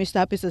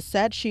 Mr. Apisa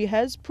said she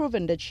has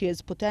proven that she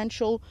has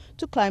potential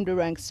to climb the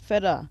ranks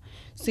further.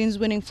 Since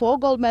winning 4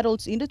 gold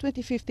medals in the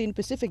 2015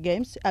 Pacific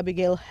Games,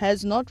 Abigail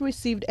has not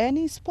received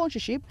any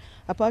sponsorship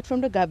apart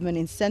from the government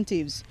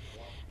incentives.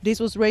 This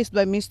was raised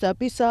by Mr.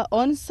 Apisa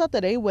on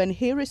Saturday when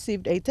he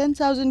received a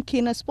 10,000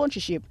 kina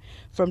sponsorship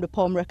from the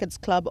Palm Records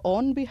Club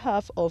on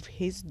behalf of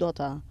his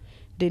daughter.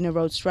 Dina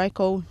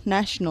Rhodes-Strico,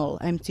 National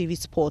EMTV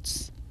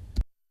Sports.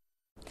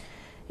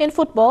 In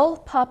football,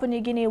 Papua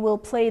New Guinea will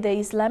play the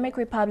Islamic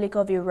Republic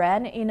of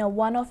Iran in a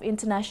one-off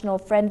international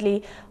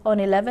friendly on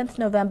 11th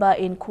November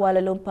in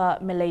Kuala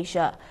Lumpur,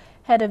 Malaysia.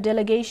 Head of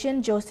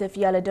delegation Joseph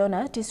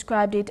Yaladona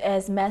described it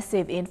as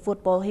massive in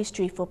football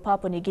history for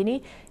Papua New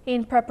Guinea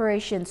in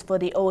preparations for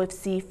the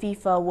OFC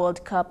FIFA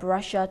World Cup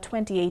Russia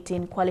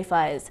 2018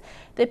 qualifiers.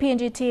 The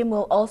PNG team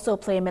will also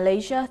play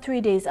Malaysia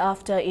 3 days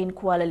after in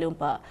Kuala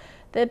Lumpur.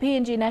 The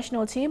PNG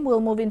national team will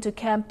move into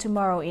camp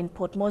tomorrow in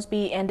Port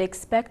Moresby and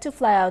expect to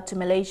fly out to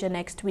Malaysia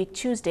next week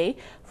Tuesday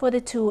for the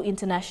 2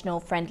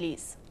 international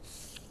friendlies.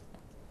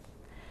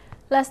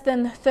 Less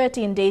than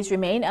 13 days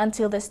remain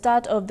until the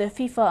start of the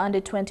FIFA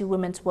Under-20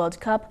 Women's World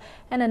Cup,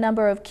 and a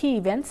number of key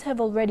events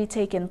have already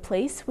taken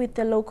place, with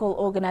the local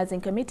organizing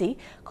committee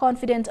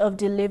confident of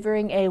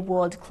delivering a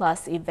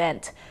world-class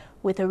event.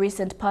 With a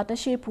recent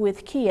partnership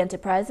with key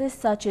enterprises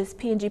such as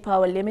PNG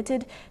Power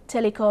Limited,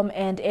 Telecom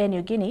and Air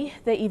Niugini,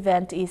 the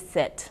event is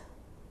set.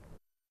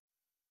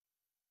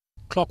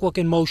 Clockwork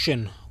in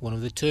motion, one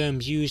of the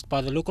terms used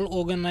by the local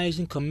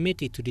organizing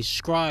committee to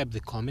describe the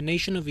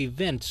combination of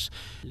events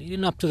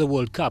leading up to the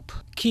World Cup.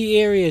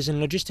 Key areas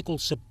and logistical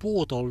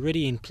support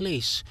already in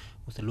place,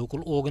 with the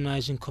local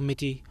organizing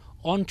committee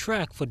on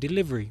track for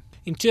delivery.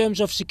 In terms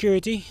of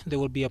security, there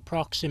will be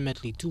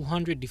approximately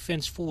 200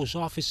 Defence Force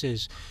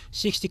officers,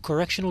 60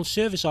 Correctional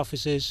Service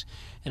officers,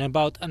 and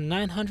about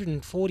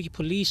 940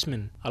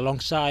 policemen,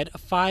 alongside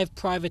 5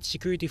 private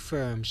security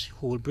firms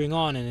who will bring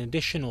on an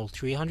additional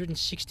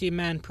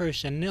 360-man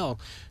personnel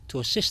to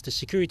assist the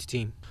security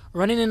team.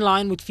 Running in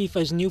line with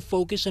FIFA's new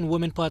focus on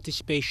women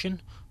participation,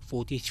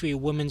 43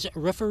 women's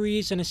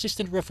referees and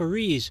assistant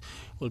referees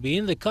will be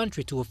in the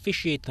country to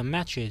officiate the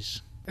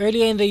matches.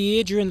 Earlier in the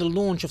year, during the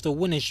launch of the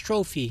Winners'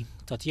 Trophy,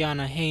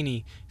 Tatiana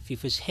Haney,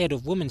 FIFA's head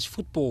of women's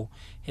football,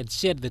 had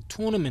said the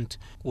tournament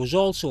was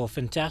also a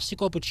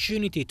fantastic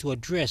opportunity to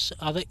address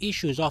other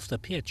issues off the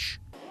pitch.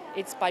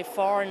 It's by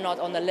far not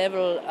on the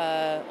level,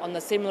 on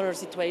a similar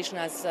situation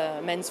as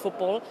men's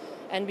football,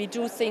 and we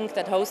do think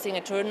that hosting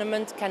a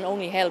tournament can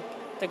only help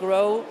the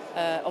growth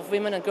of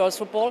women and girls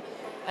football,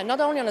 and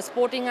not only on a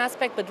sporting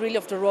aspect, but really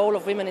of the role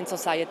of women in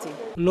society.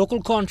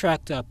 Local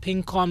contractor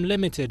Pincom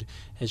Limited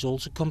has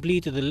also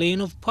completed the laying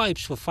of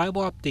pipes for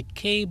fibre optic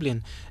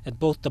cabling at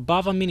both the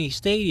Bava Mini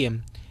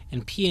Stadium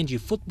and PNG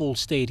Football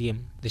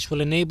Stadium. This will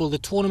enable the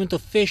tournament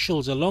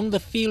officials along the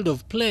field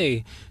of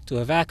play to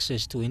have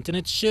access to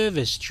internet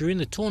service during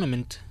the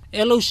tournament.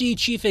 LOC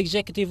Chief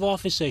Executive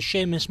Officer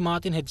Seamus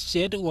Martin had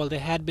said while there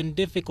had been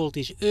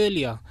difficulties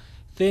earlier,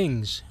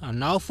 things are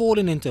now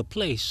falling into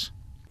place.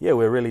 Yeah,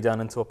 we're really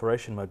down into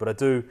operation mode, but I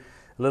do,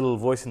 a little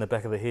voice in the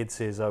back of the head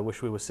says I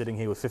wish we were sitting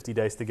here with 50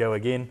 days to go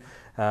again,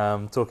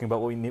 talking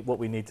about what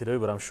we need to do,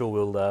 but I'm sure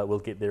we'll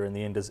get there in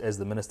the end, as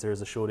the Minister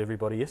has assured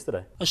everybody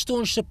yesterday. A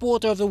staunch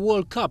supporter of the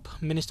World Cup,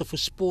 Minister for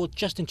Sport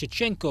Justin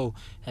Chichenko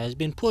has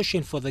been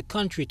pushing for the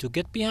country to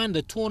get behind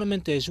the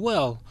tournament as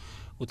well,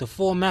 with the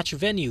 4 match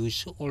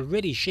venues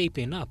already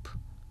shaping up.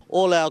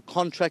 All our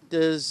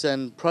contractors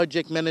and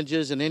project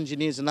managers and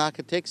engineers and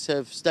architects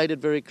have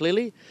stated very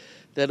clearly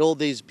that all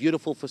these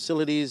beautiful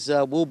facilities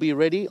will be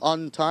ready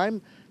on time,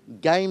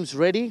 games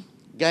ready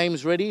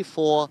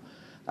for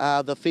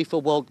the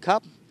FIFA World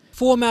Cup.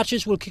 4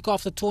 matches will kick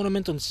off the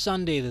tournament on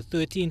Sunday, the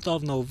 13th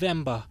of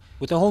November.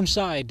 With the home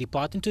side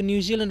departing to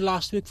New Zealand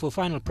last week for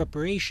final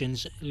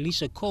preparations,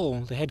 Lisa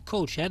Cole, the head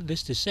coach, had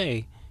this to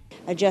say.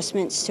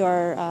 Adjustments to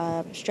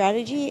our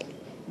strategy,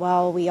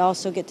 while we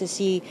also get to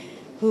see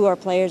who our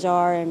players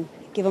are and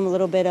give them a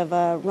little bit of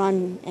a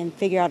run and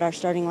figure out our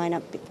starting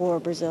lineup for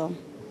Brazil.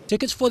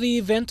 Tickets for the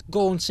event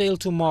go on sale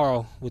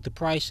tomorrow, with the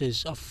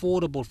prices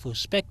affordable for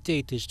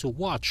spectators to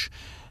watch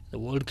the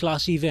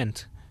world-class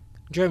event.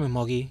 Jeremy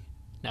Moggy,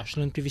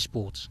 National EMTV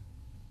Sports.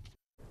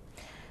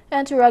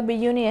 And to rugby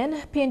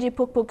union, PNG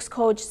Pukpuk's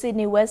coach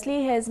Sydney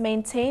Wesley has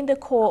maintained the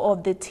core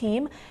of the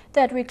team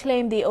that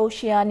reclaimed the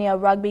Oceania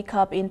Rugby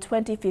Cup in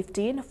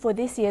 2015 for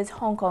this year's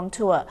Hong Kong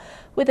tour.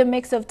 With a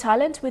mix of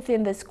talent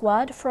within the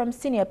squad, from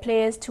senior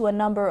players to a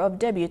number of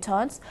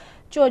debutants,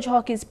 George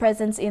Hockey's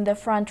presence in the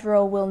front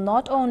row will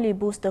not only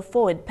boost the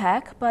forward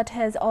pack, but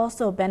has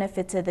also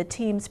benefited the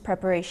team's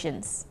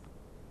preparations.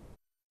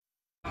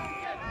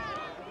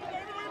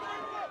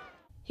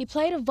 He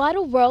played a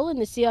vital role in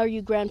the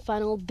CRU Grand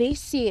Final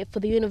this year for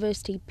the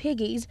University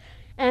Piggies,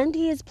 and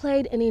he has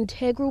played an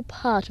integral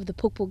part of the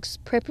Pukpuk's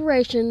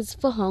preparations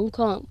for Hong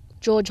Kong.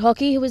 George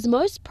Hockey, who is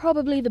most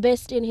probably the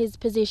best in his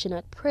position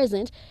at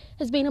present,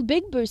 has been a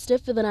big booster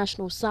for the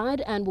national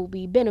side and will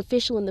be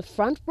beneficial in the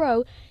front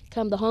row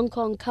come the Hong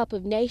Kong Cup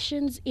of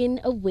Nations in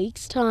a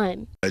week's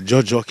time.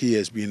 George Hockey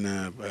has been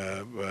a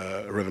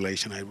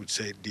revelation, I would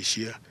say, this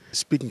year.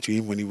 Speaking to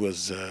him when he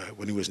was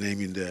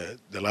named in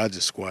the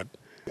largest squad,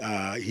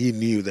 he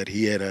knew that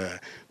he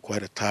had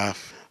quite a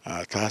tough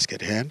task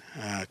at hand,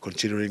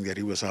 considering that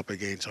he was up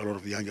against a lot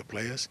of younger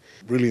players.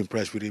 Really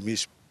impressed with him.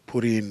 He's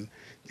put in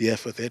the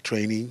effort at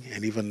training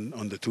and even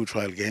on the 2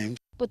 trial games.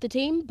 But the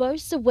team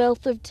boasts a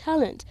wealth of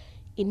talent,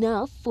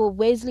 enough for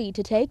Wesley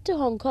to take to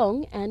Hong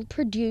Kong and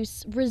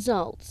produce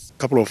results. A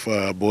couple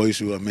of boys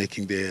who are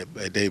making their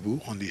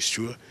debut on this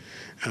tour,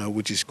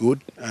 which is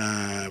good.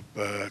 A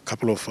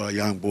couple of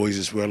young boys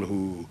as well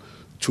who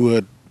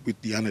toured with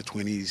the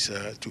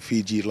under-20s to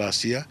Fiji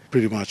last year.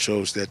 Pretty much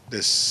shows that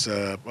there's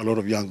a lot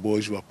of young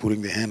boys who are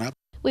putting their hand up.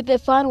 With their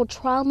final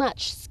trial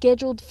match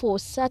scheduled for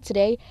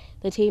Saturday,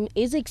 the team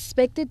is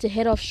expected to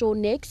head offshore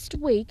next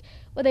week,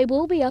 where they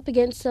will be up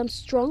against some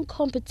strong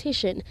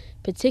competition,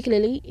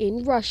 particularly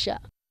in Russia.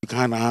 You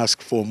can't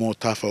ask for more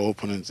tougher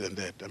opponents than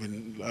that. I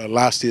mean,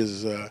 last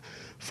year's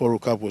Foro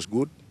Cup was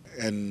good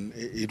and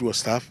it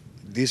was tough.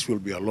 This will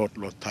be a lot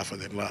tougher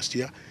than last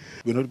year.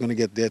 We're not going to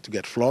get there to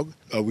get flogged.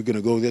 We're going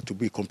to go there to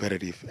be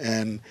competitive,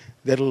 and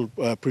that'll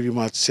pretty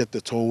much set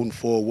the tone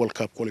for World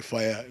Cup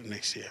qualifier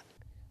next year.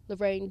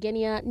 Lorraine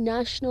Genia,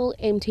 National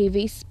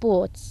EMTV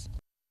Sports.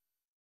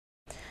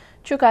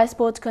 Trukai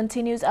Sports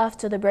continues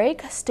after the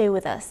break. Stay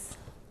with us.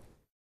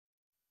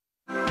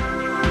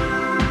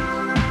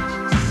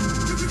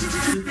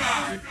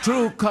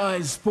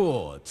 Trukai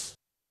Sports.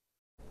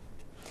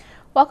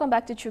 Welcome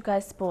back to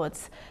Trukai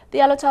Sports. The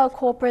Alotau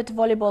Corporate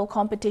Volleyball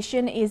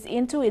Competition is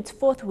into its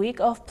 4th week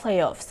of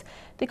playoffs.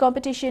 The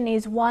competition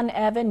is one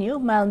avenue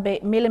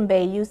Milne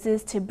Bay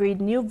uses to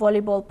breed new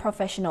volleyball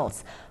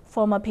professionals.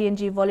 Former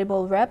PNG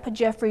volleyball rep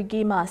Jeffrey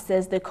Gima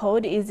says the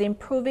code is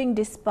improving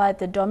despite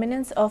the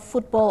dominance of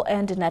football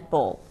and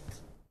netball.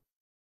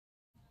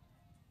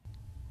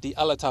 The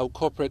Alotau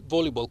Corporate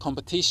Volleyball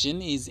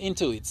Competition is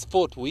into its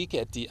 4th week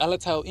at the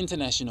Alotau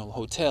International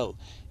Hotel.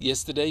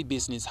 Yesterday,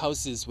 business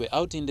houses were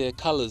out in their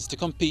colors to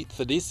compete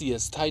for this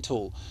year's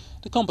title.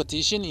 The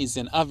competition is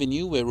an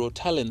avenue where raw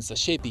talents are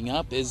shaping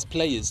up as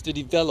players to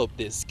develop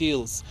their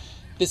skills.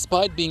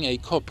 Despite being a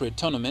corporate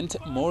tournament,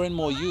 more and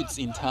more youths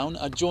in town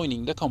are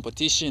joining the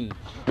competition.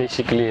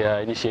 Basically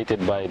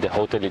initiated by the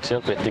hotel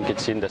itself. I think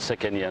it's in the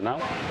 2nd year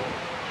now.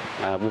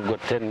 We've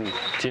got 10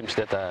 teams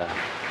that are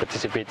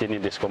participating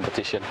in this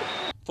competition.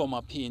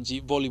 Former PNG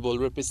volleyball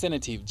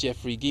representative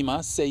Jeffrey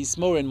Gima says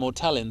more and more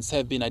talents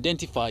have been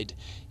identified.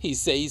 He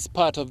says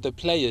part of the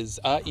players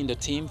are in the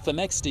team for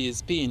next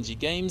year's PNG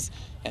Games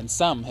and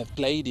some have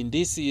played in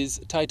this year's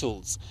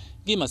titles.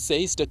 Gima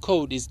says the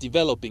code is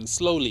developing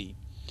slowly.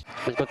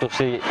 It's good to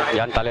see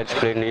young talents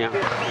playing here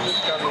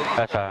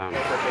as a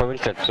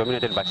province that's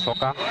dominated by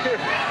soccer.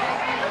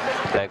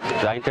 Like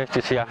the interest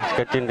is here, it's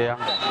getting there.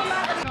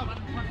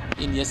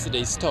 In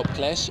yesterday's top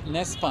clash,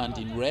 Nesfund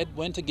in red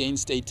went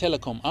against a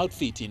telecom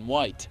outfit in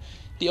white.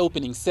 The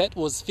opening set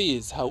was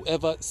fierce,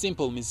 however,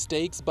 simple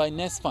mistakes by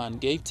Nesfund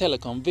gave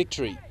telecom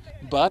victory.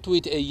 But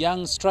with a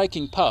young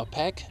striking power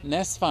pack,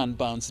 Nesfund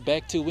bounced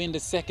back to win the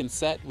 2nd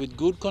set with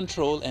good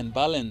control and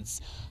balance.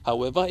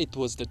 However, it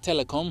was the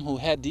telecom who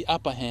had the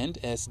upper hand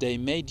as they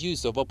made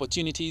use of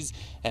opportunities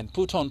and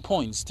put on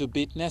points to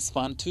beat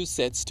Nesfund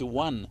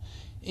 2-1.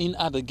 In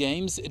other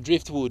games,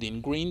 Driftwood in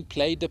green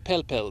played the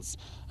Pelpels.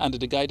 Under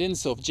the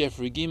guidance of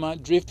Jeffrey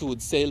Gima, Driftwood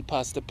sailed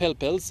past the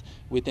Pelpels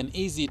with an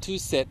easy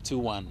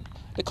 2-1.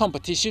 The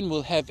competition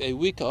will have a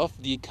week off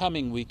the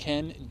coming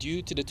weekend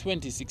due to the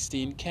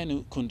 2016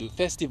 Kanu Kundu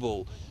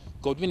Festival.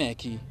 Godwin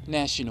Eki,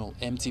 National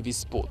EMTV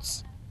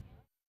Sports.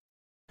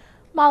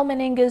 Mal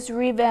Meninga's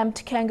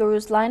revamped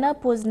Kangaroos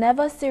lineup was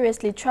never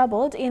seriously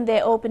troubled in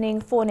their opening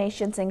Four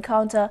Nations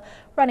encounter,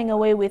 running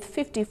away with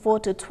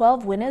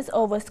 54-12 winners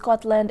over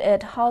Scotland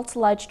at Halt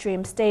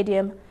Lightstream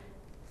Stadium,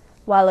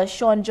 while a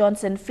Sean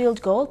Johnson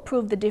field goal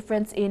proved the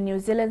difference in New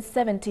Zealand's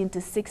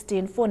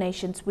 17-16 Four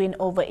Nations win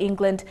over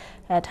England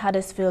at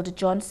Huddersfield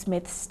John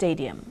Smith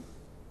Stadium.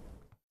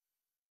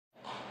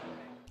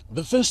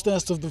 The first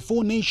test of the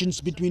Four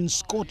Nations between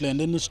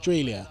Scotland and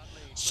Australia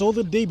saw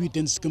the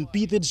debutants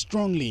competed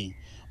strongly,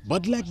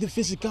 but lacked the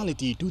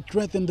physicality to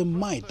threaten the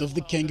might of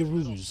the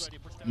Kangaroos.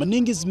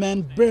 Meninga's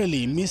man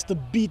barely missed a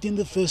beat in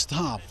the first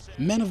half.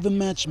 Man of the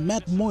match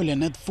Matt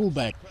Moylan at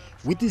fullback.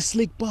 With his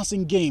slick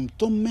passing game,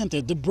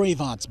 tormented the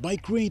Bravehearts by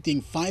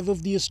creating 5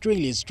 of the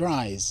Australia's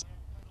tries.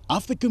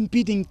 After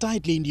competing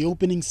tightly in the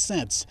opening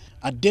sets,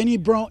 a Danny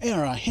Brow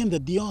era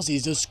handed the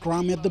Aussies a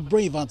scrum at the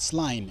Bravehearts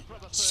line.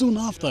 Soon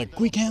after,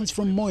 quick hands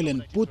from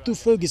Moylan put to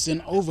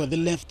Ferguson over the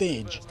left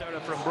edge.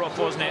 From Brook,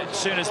 wasn't it? As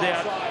soon as they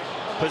had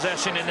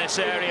possession in this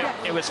area,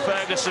 it was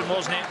Ferguson,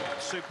 wasn't it?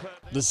 Superb.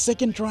 The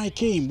second try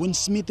came when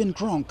Smith and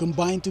Cronk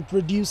combined to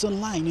produce a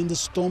line in the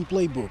Storm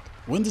playbook,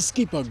 when the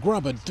skipper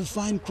grabbed to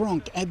find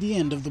Cronk at the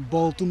end of the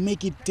ball to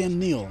make it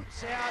 10-0.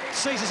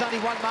 Caesar's only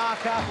one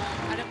marker,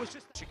 and it was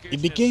just...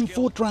 It became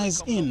 4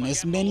 tries in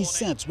as many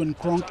sets when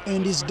Cronk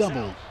earned his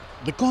double.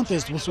 The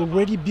contest was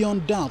already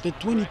beyond doubt at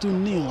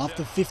 22-0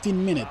 after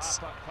 15 minutes.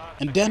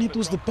 And then it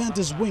was the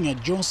Panthers winger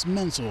Josh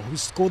Mansell who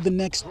scored the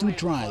next 2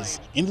 tries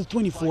in the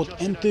 24th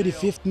and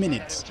 35th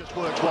minutes. Just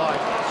worked wide.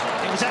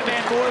 It was that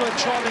man Moylan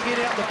trying to get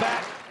out the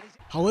back.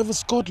 However,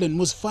 Scotland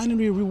was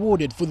finally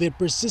rewarded for their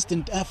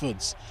persistent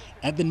efforts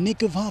at the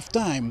nick of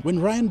half-time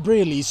when Ryan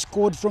Brayley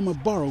scored from a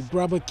Barrow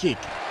grabber kick.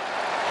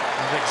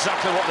 That's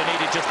exactly what they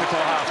needed just before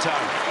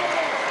half-time.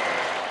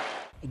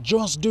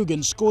 Josh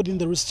Dugan scored in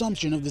the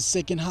resumption of the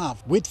second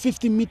half with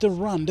 50-meter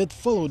run that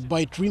followed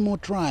by 3 more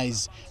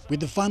tries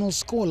with the final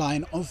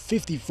scoreline of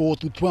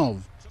 54-12.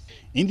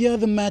 In the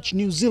other match,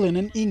 New Zealand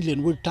and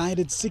England were tied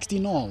at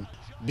 16-all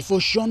before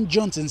Sean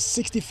Johnson's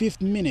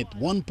 65th minute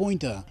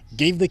one-pointer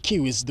gave the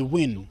Kiwis the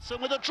win.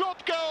 With a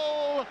drop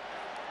goal,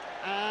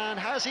 and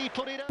has he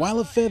put it up? While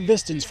a fair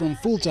distance from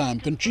full-time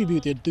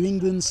contributed to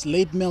England's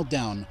late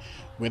meltdown,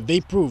 where they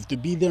proved to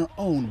be their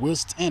own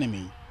worst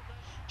enemy.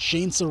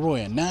 Shane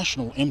Saroya,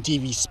 National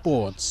EMTV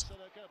Sports.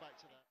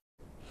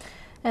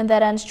 And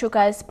that ends True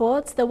Kai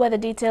Sports. The weather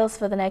details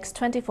for the next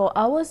 24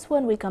 hours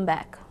when we come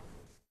back.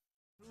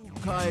 True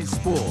Kai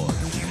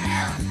Sports.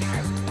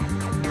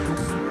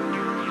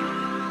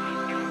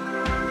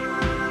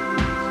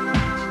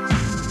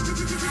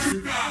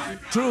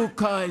 True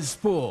Kai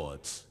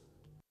Sports.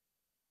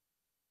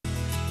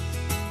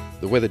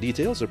 The weather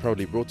details are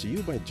proudly brought to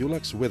you by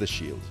Dulux Weather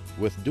Shield.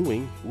 Worth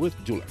doing with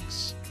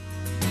Dulux.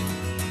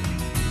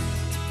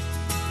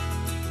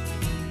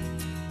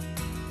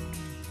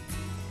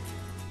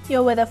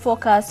 Your weather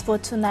forecast for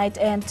tonight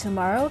and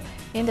tomorrow.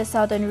 In the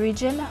southern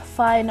region,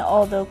 fine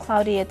although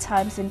cloudy at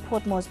times in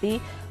Port Moresby,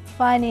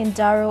 fine in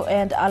Darrow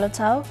and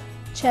Alotau,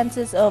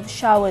 chances of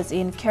showers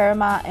in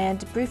Kerema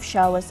and brief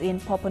showers in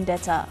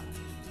Popondetta.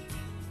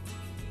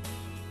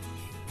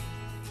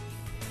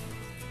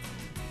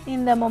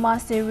 In the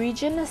Momase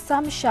region,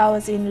 some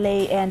showers in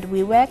Lae and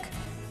Wewak,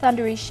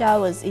 thundery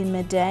showers in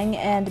Medang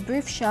and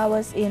brief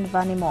showers in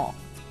Vanimo.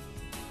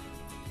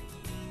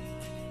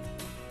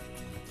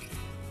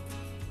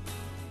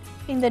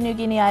 In the New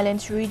Guinea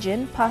Islands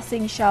region,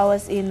 passing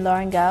showers in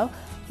Lorengau,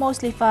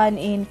 mostly fine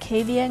in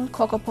Kavieng,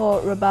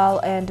 Kokopo, Rabaul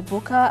and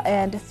Buka,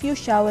 and a few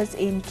showers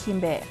in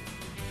Kimbe.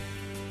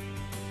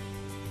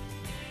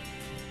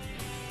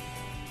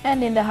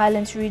 And in the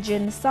Highlands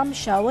region, some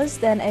showers,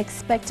 then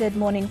expected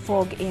morning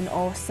fog in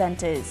all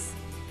centres.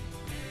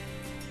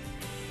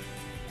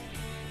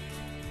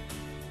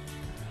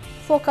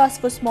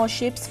 Forecast for small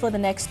ships for the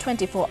next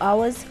 24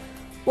 hours.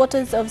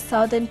 Waters of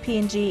southern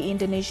PNG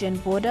Indonesian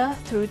border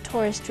through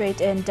Torres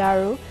Strait and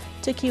Daru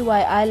to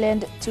Kiwai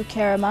Island to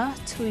Kerema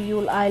to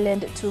Yule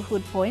Island to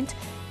Hood Point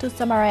to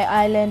Samarai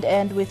Island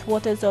and with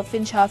waters of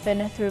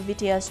Finschhafen through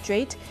Vitia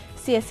Strait,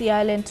 CSE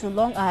Island to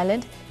Long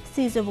Island,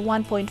 seas of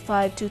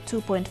 1.5 to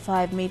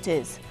 2.5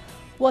 meters.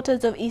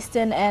 Waters of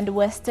eastern and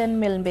western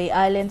Milne Bay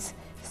Islands,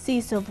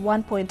 seas of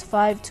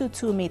 1.5 to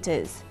 2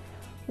 meters.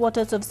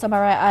 Waters of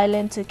Samarai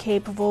Island to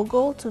Cape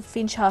Vogel to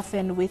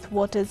Finschhafen with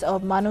waters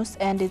of Manus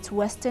and its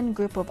western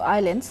group of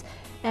islands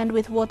and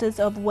with waters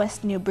of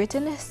West New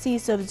Britain,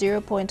 seas of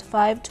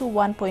 0.5 to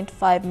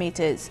 1.5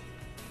 meters.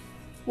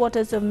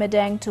 Waters of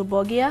Medang to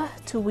Bogia,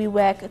 to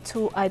Wewak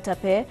to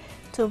Aitape,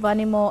 to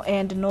Vanimo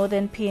and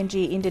northern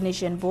PNG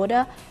Indonesian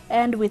border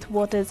and with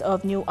waters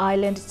of New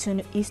Island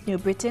to East New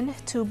Britain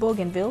to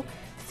Bougainville,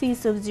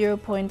 seas of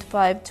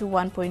 0.5 to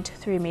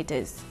 1.3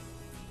 meters.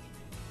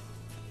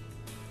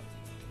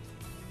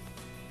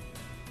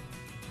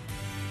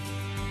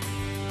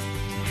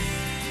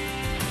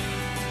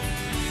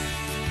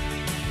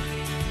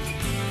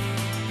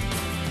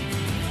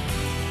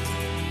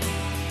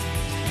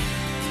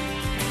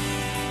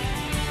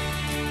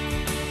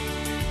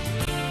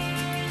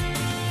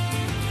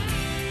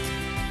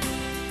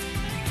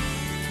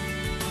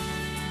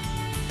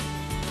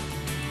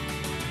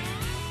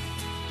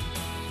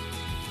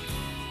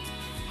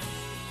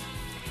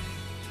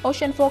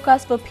 Ocean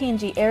forecast for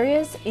PNG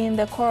areas. In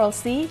the Coral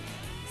Sea,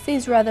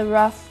 seas rather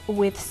rough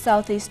with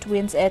southeast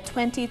winds at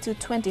 20 to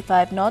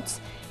 25 knots.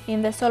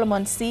 In the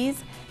Solomon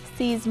Seas,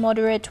 seas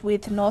moderate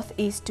with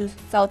northeast to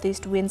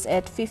southeast winds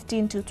at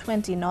 15 to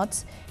 20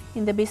 knots.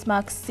 In the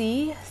Bismarck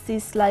Sea,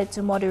 seas slight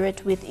to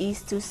moderate with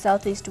east to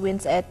southeast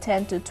winds at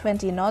 10 to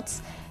 20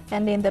 knots.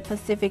 And in the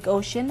Pacific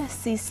Ocean,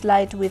 seas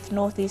slight with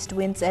northeast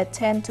winds at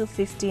 10 to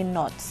 15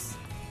 knots.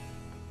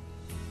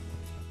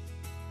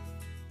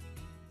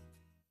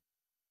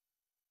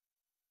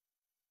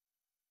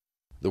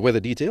 The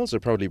weather details are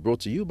proudly brought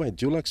to you by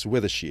Dulux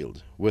Weather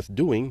Shield. Worth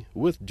doing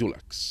with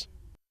Dulux.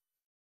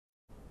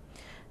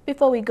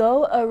 Before we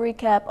go, a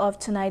recap of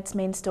tonight's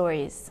main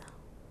stories.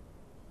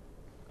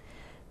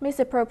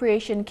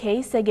 Misappropriation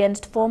case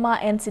against former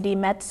NCD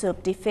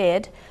Metsup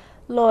deferred,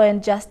 Law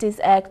and Justice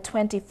Act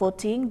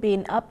 2014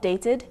 being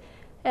updated,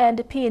 and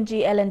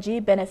PNG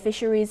LNG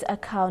beneficiaries'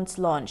 accounts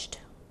launched.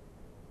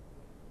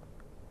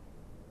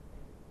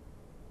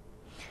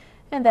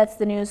 And that's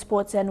the news,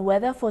 sports and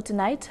weather for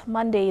tonight,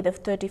 Monday the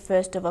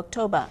 31st of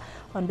October.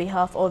 On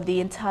behalf of the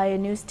entire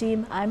news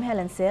team, I'm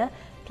Helen Sear.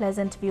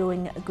 Pleasant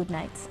viewing. Good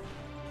night.